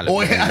 That's what Alex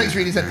Oil, Alex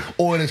really said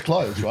oil is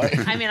clothes, right?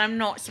 I mean, I'm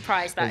not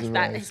surprised that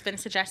has been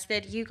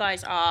suggested. You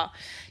guys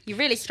you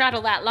really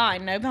straddle that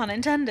line, no pun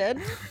intended.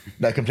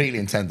 No, completely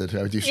intended.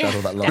 I do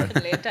straddle that line.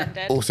 Definitely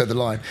intended. Also the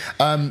line.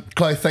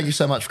 Chloe, thank you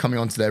so much for coming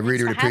on today.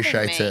 Really, really Thanks for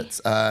having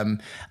appreciate it.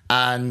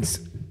 And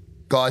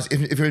guys,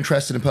 if you're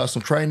interested in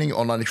personal training,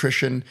 online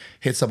nutrition,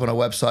 hit us up on our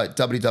website,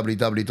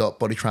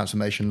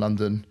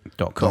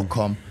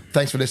 www.bodytransformationlondon.com.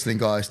 Thanks for listening,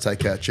 guys. Take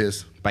care.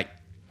 Cheers. Bye.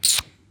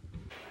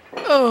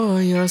 Oh,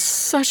 you're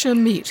such a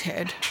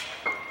meathead.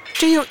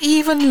 Do you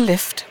even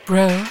lift,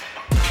 bro?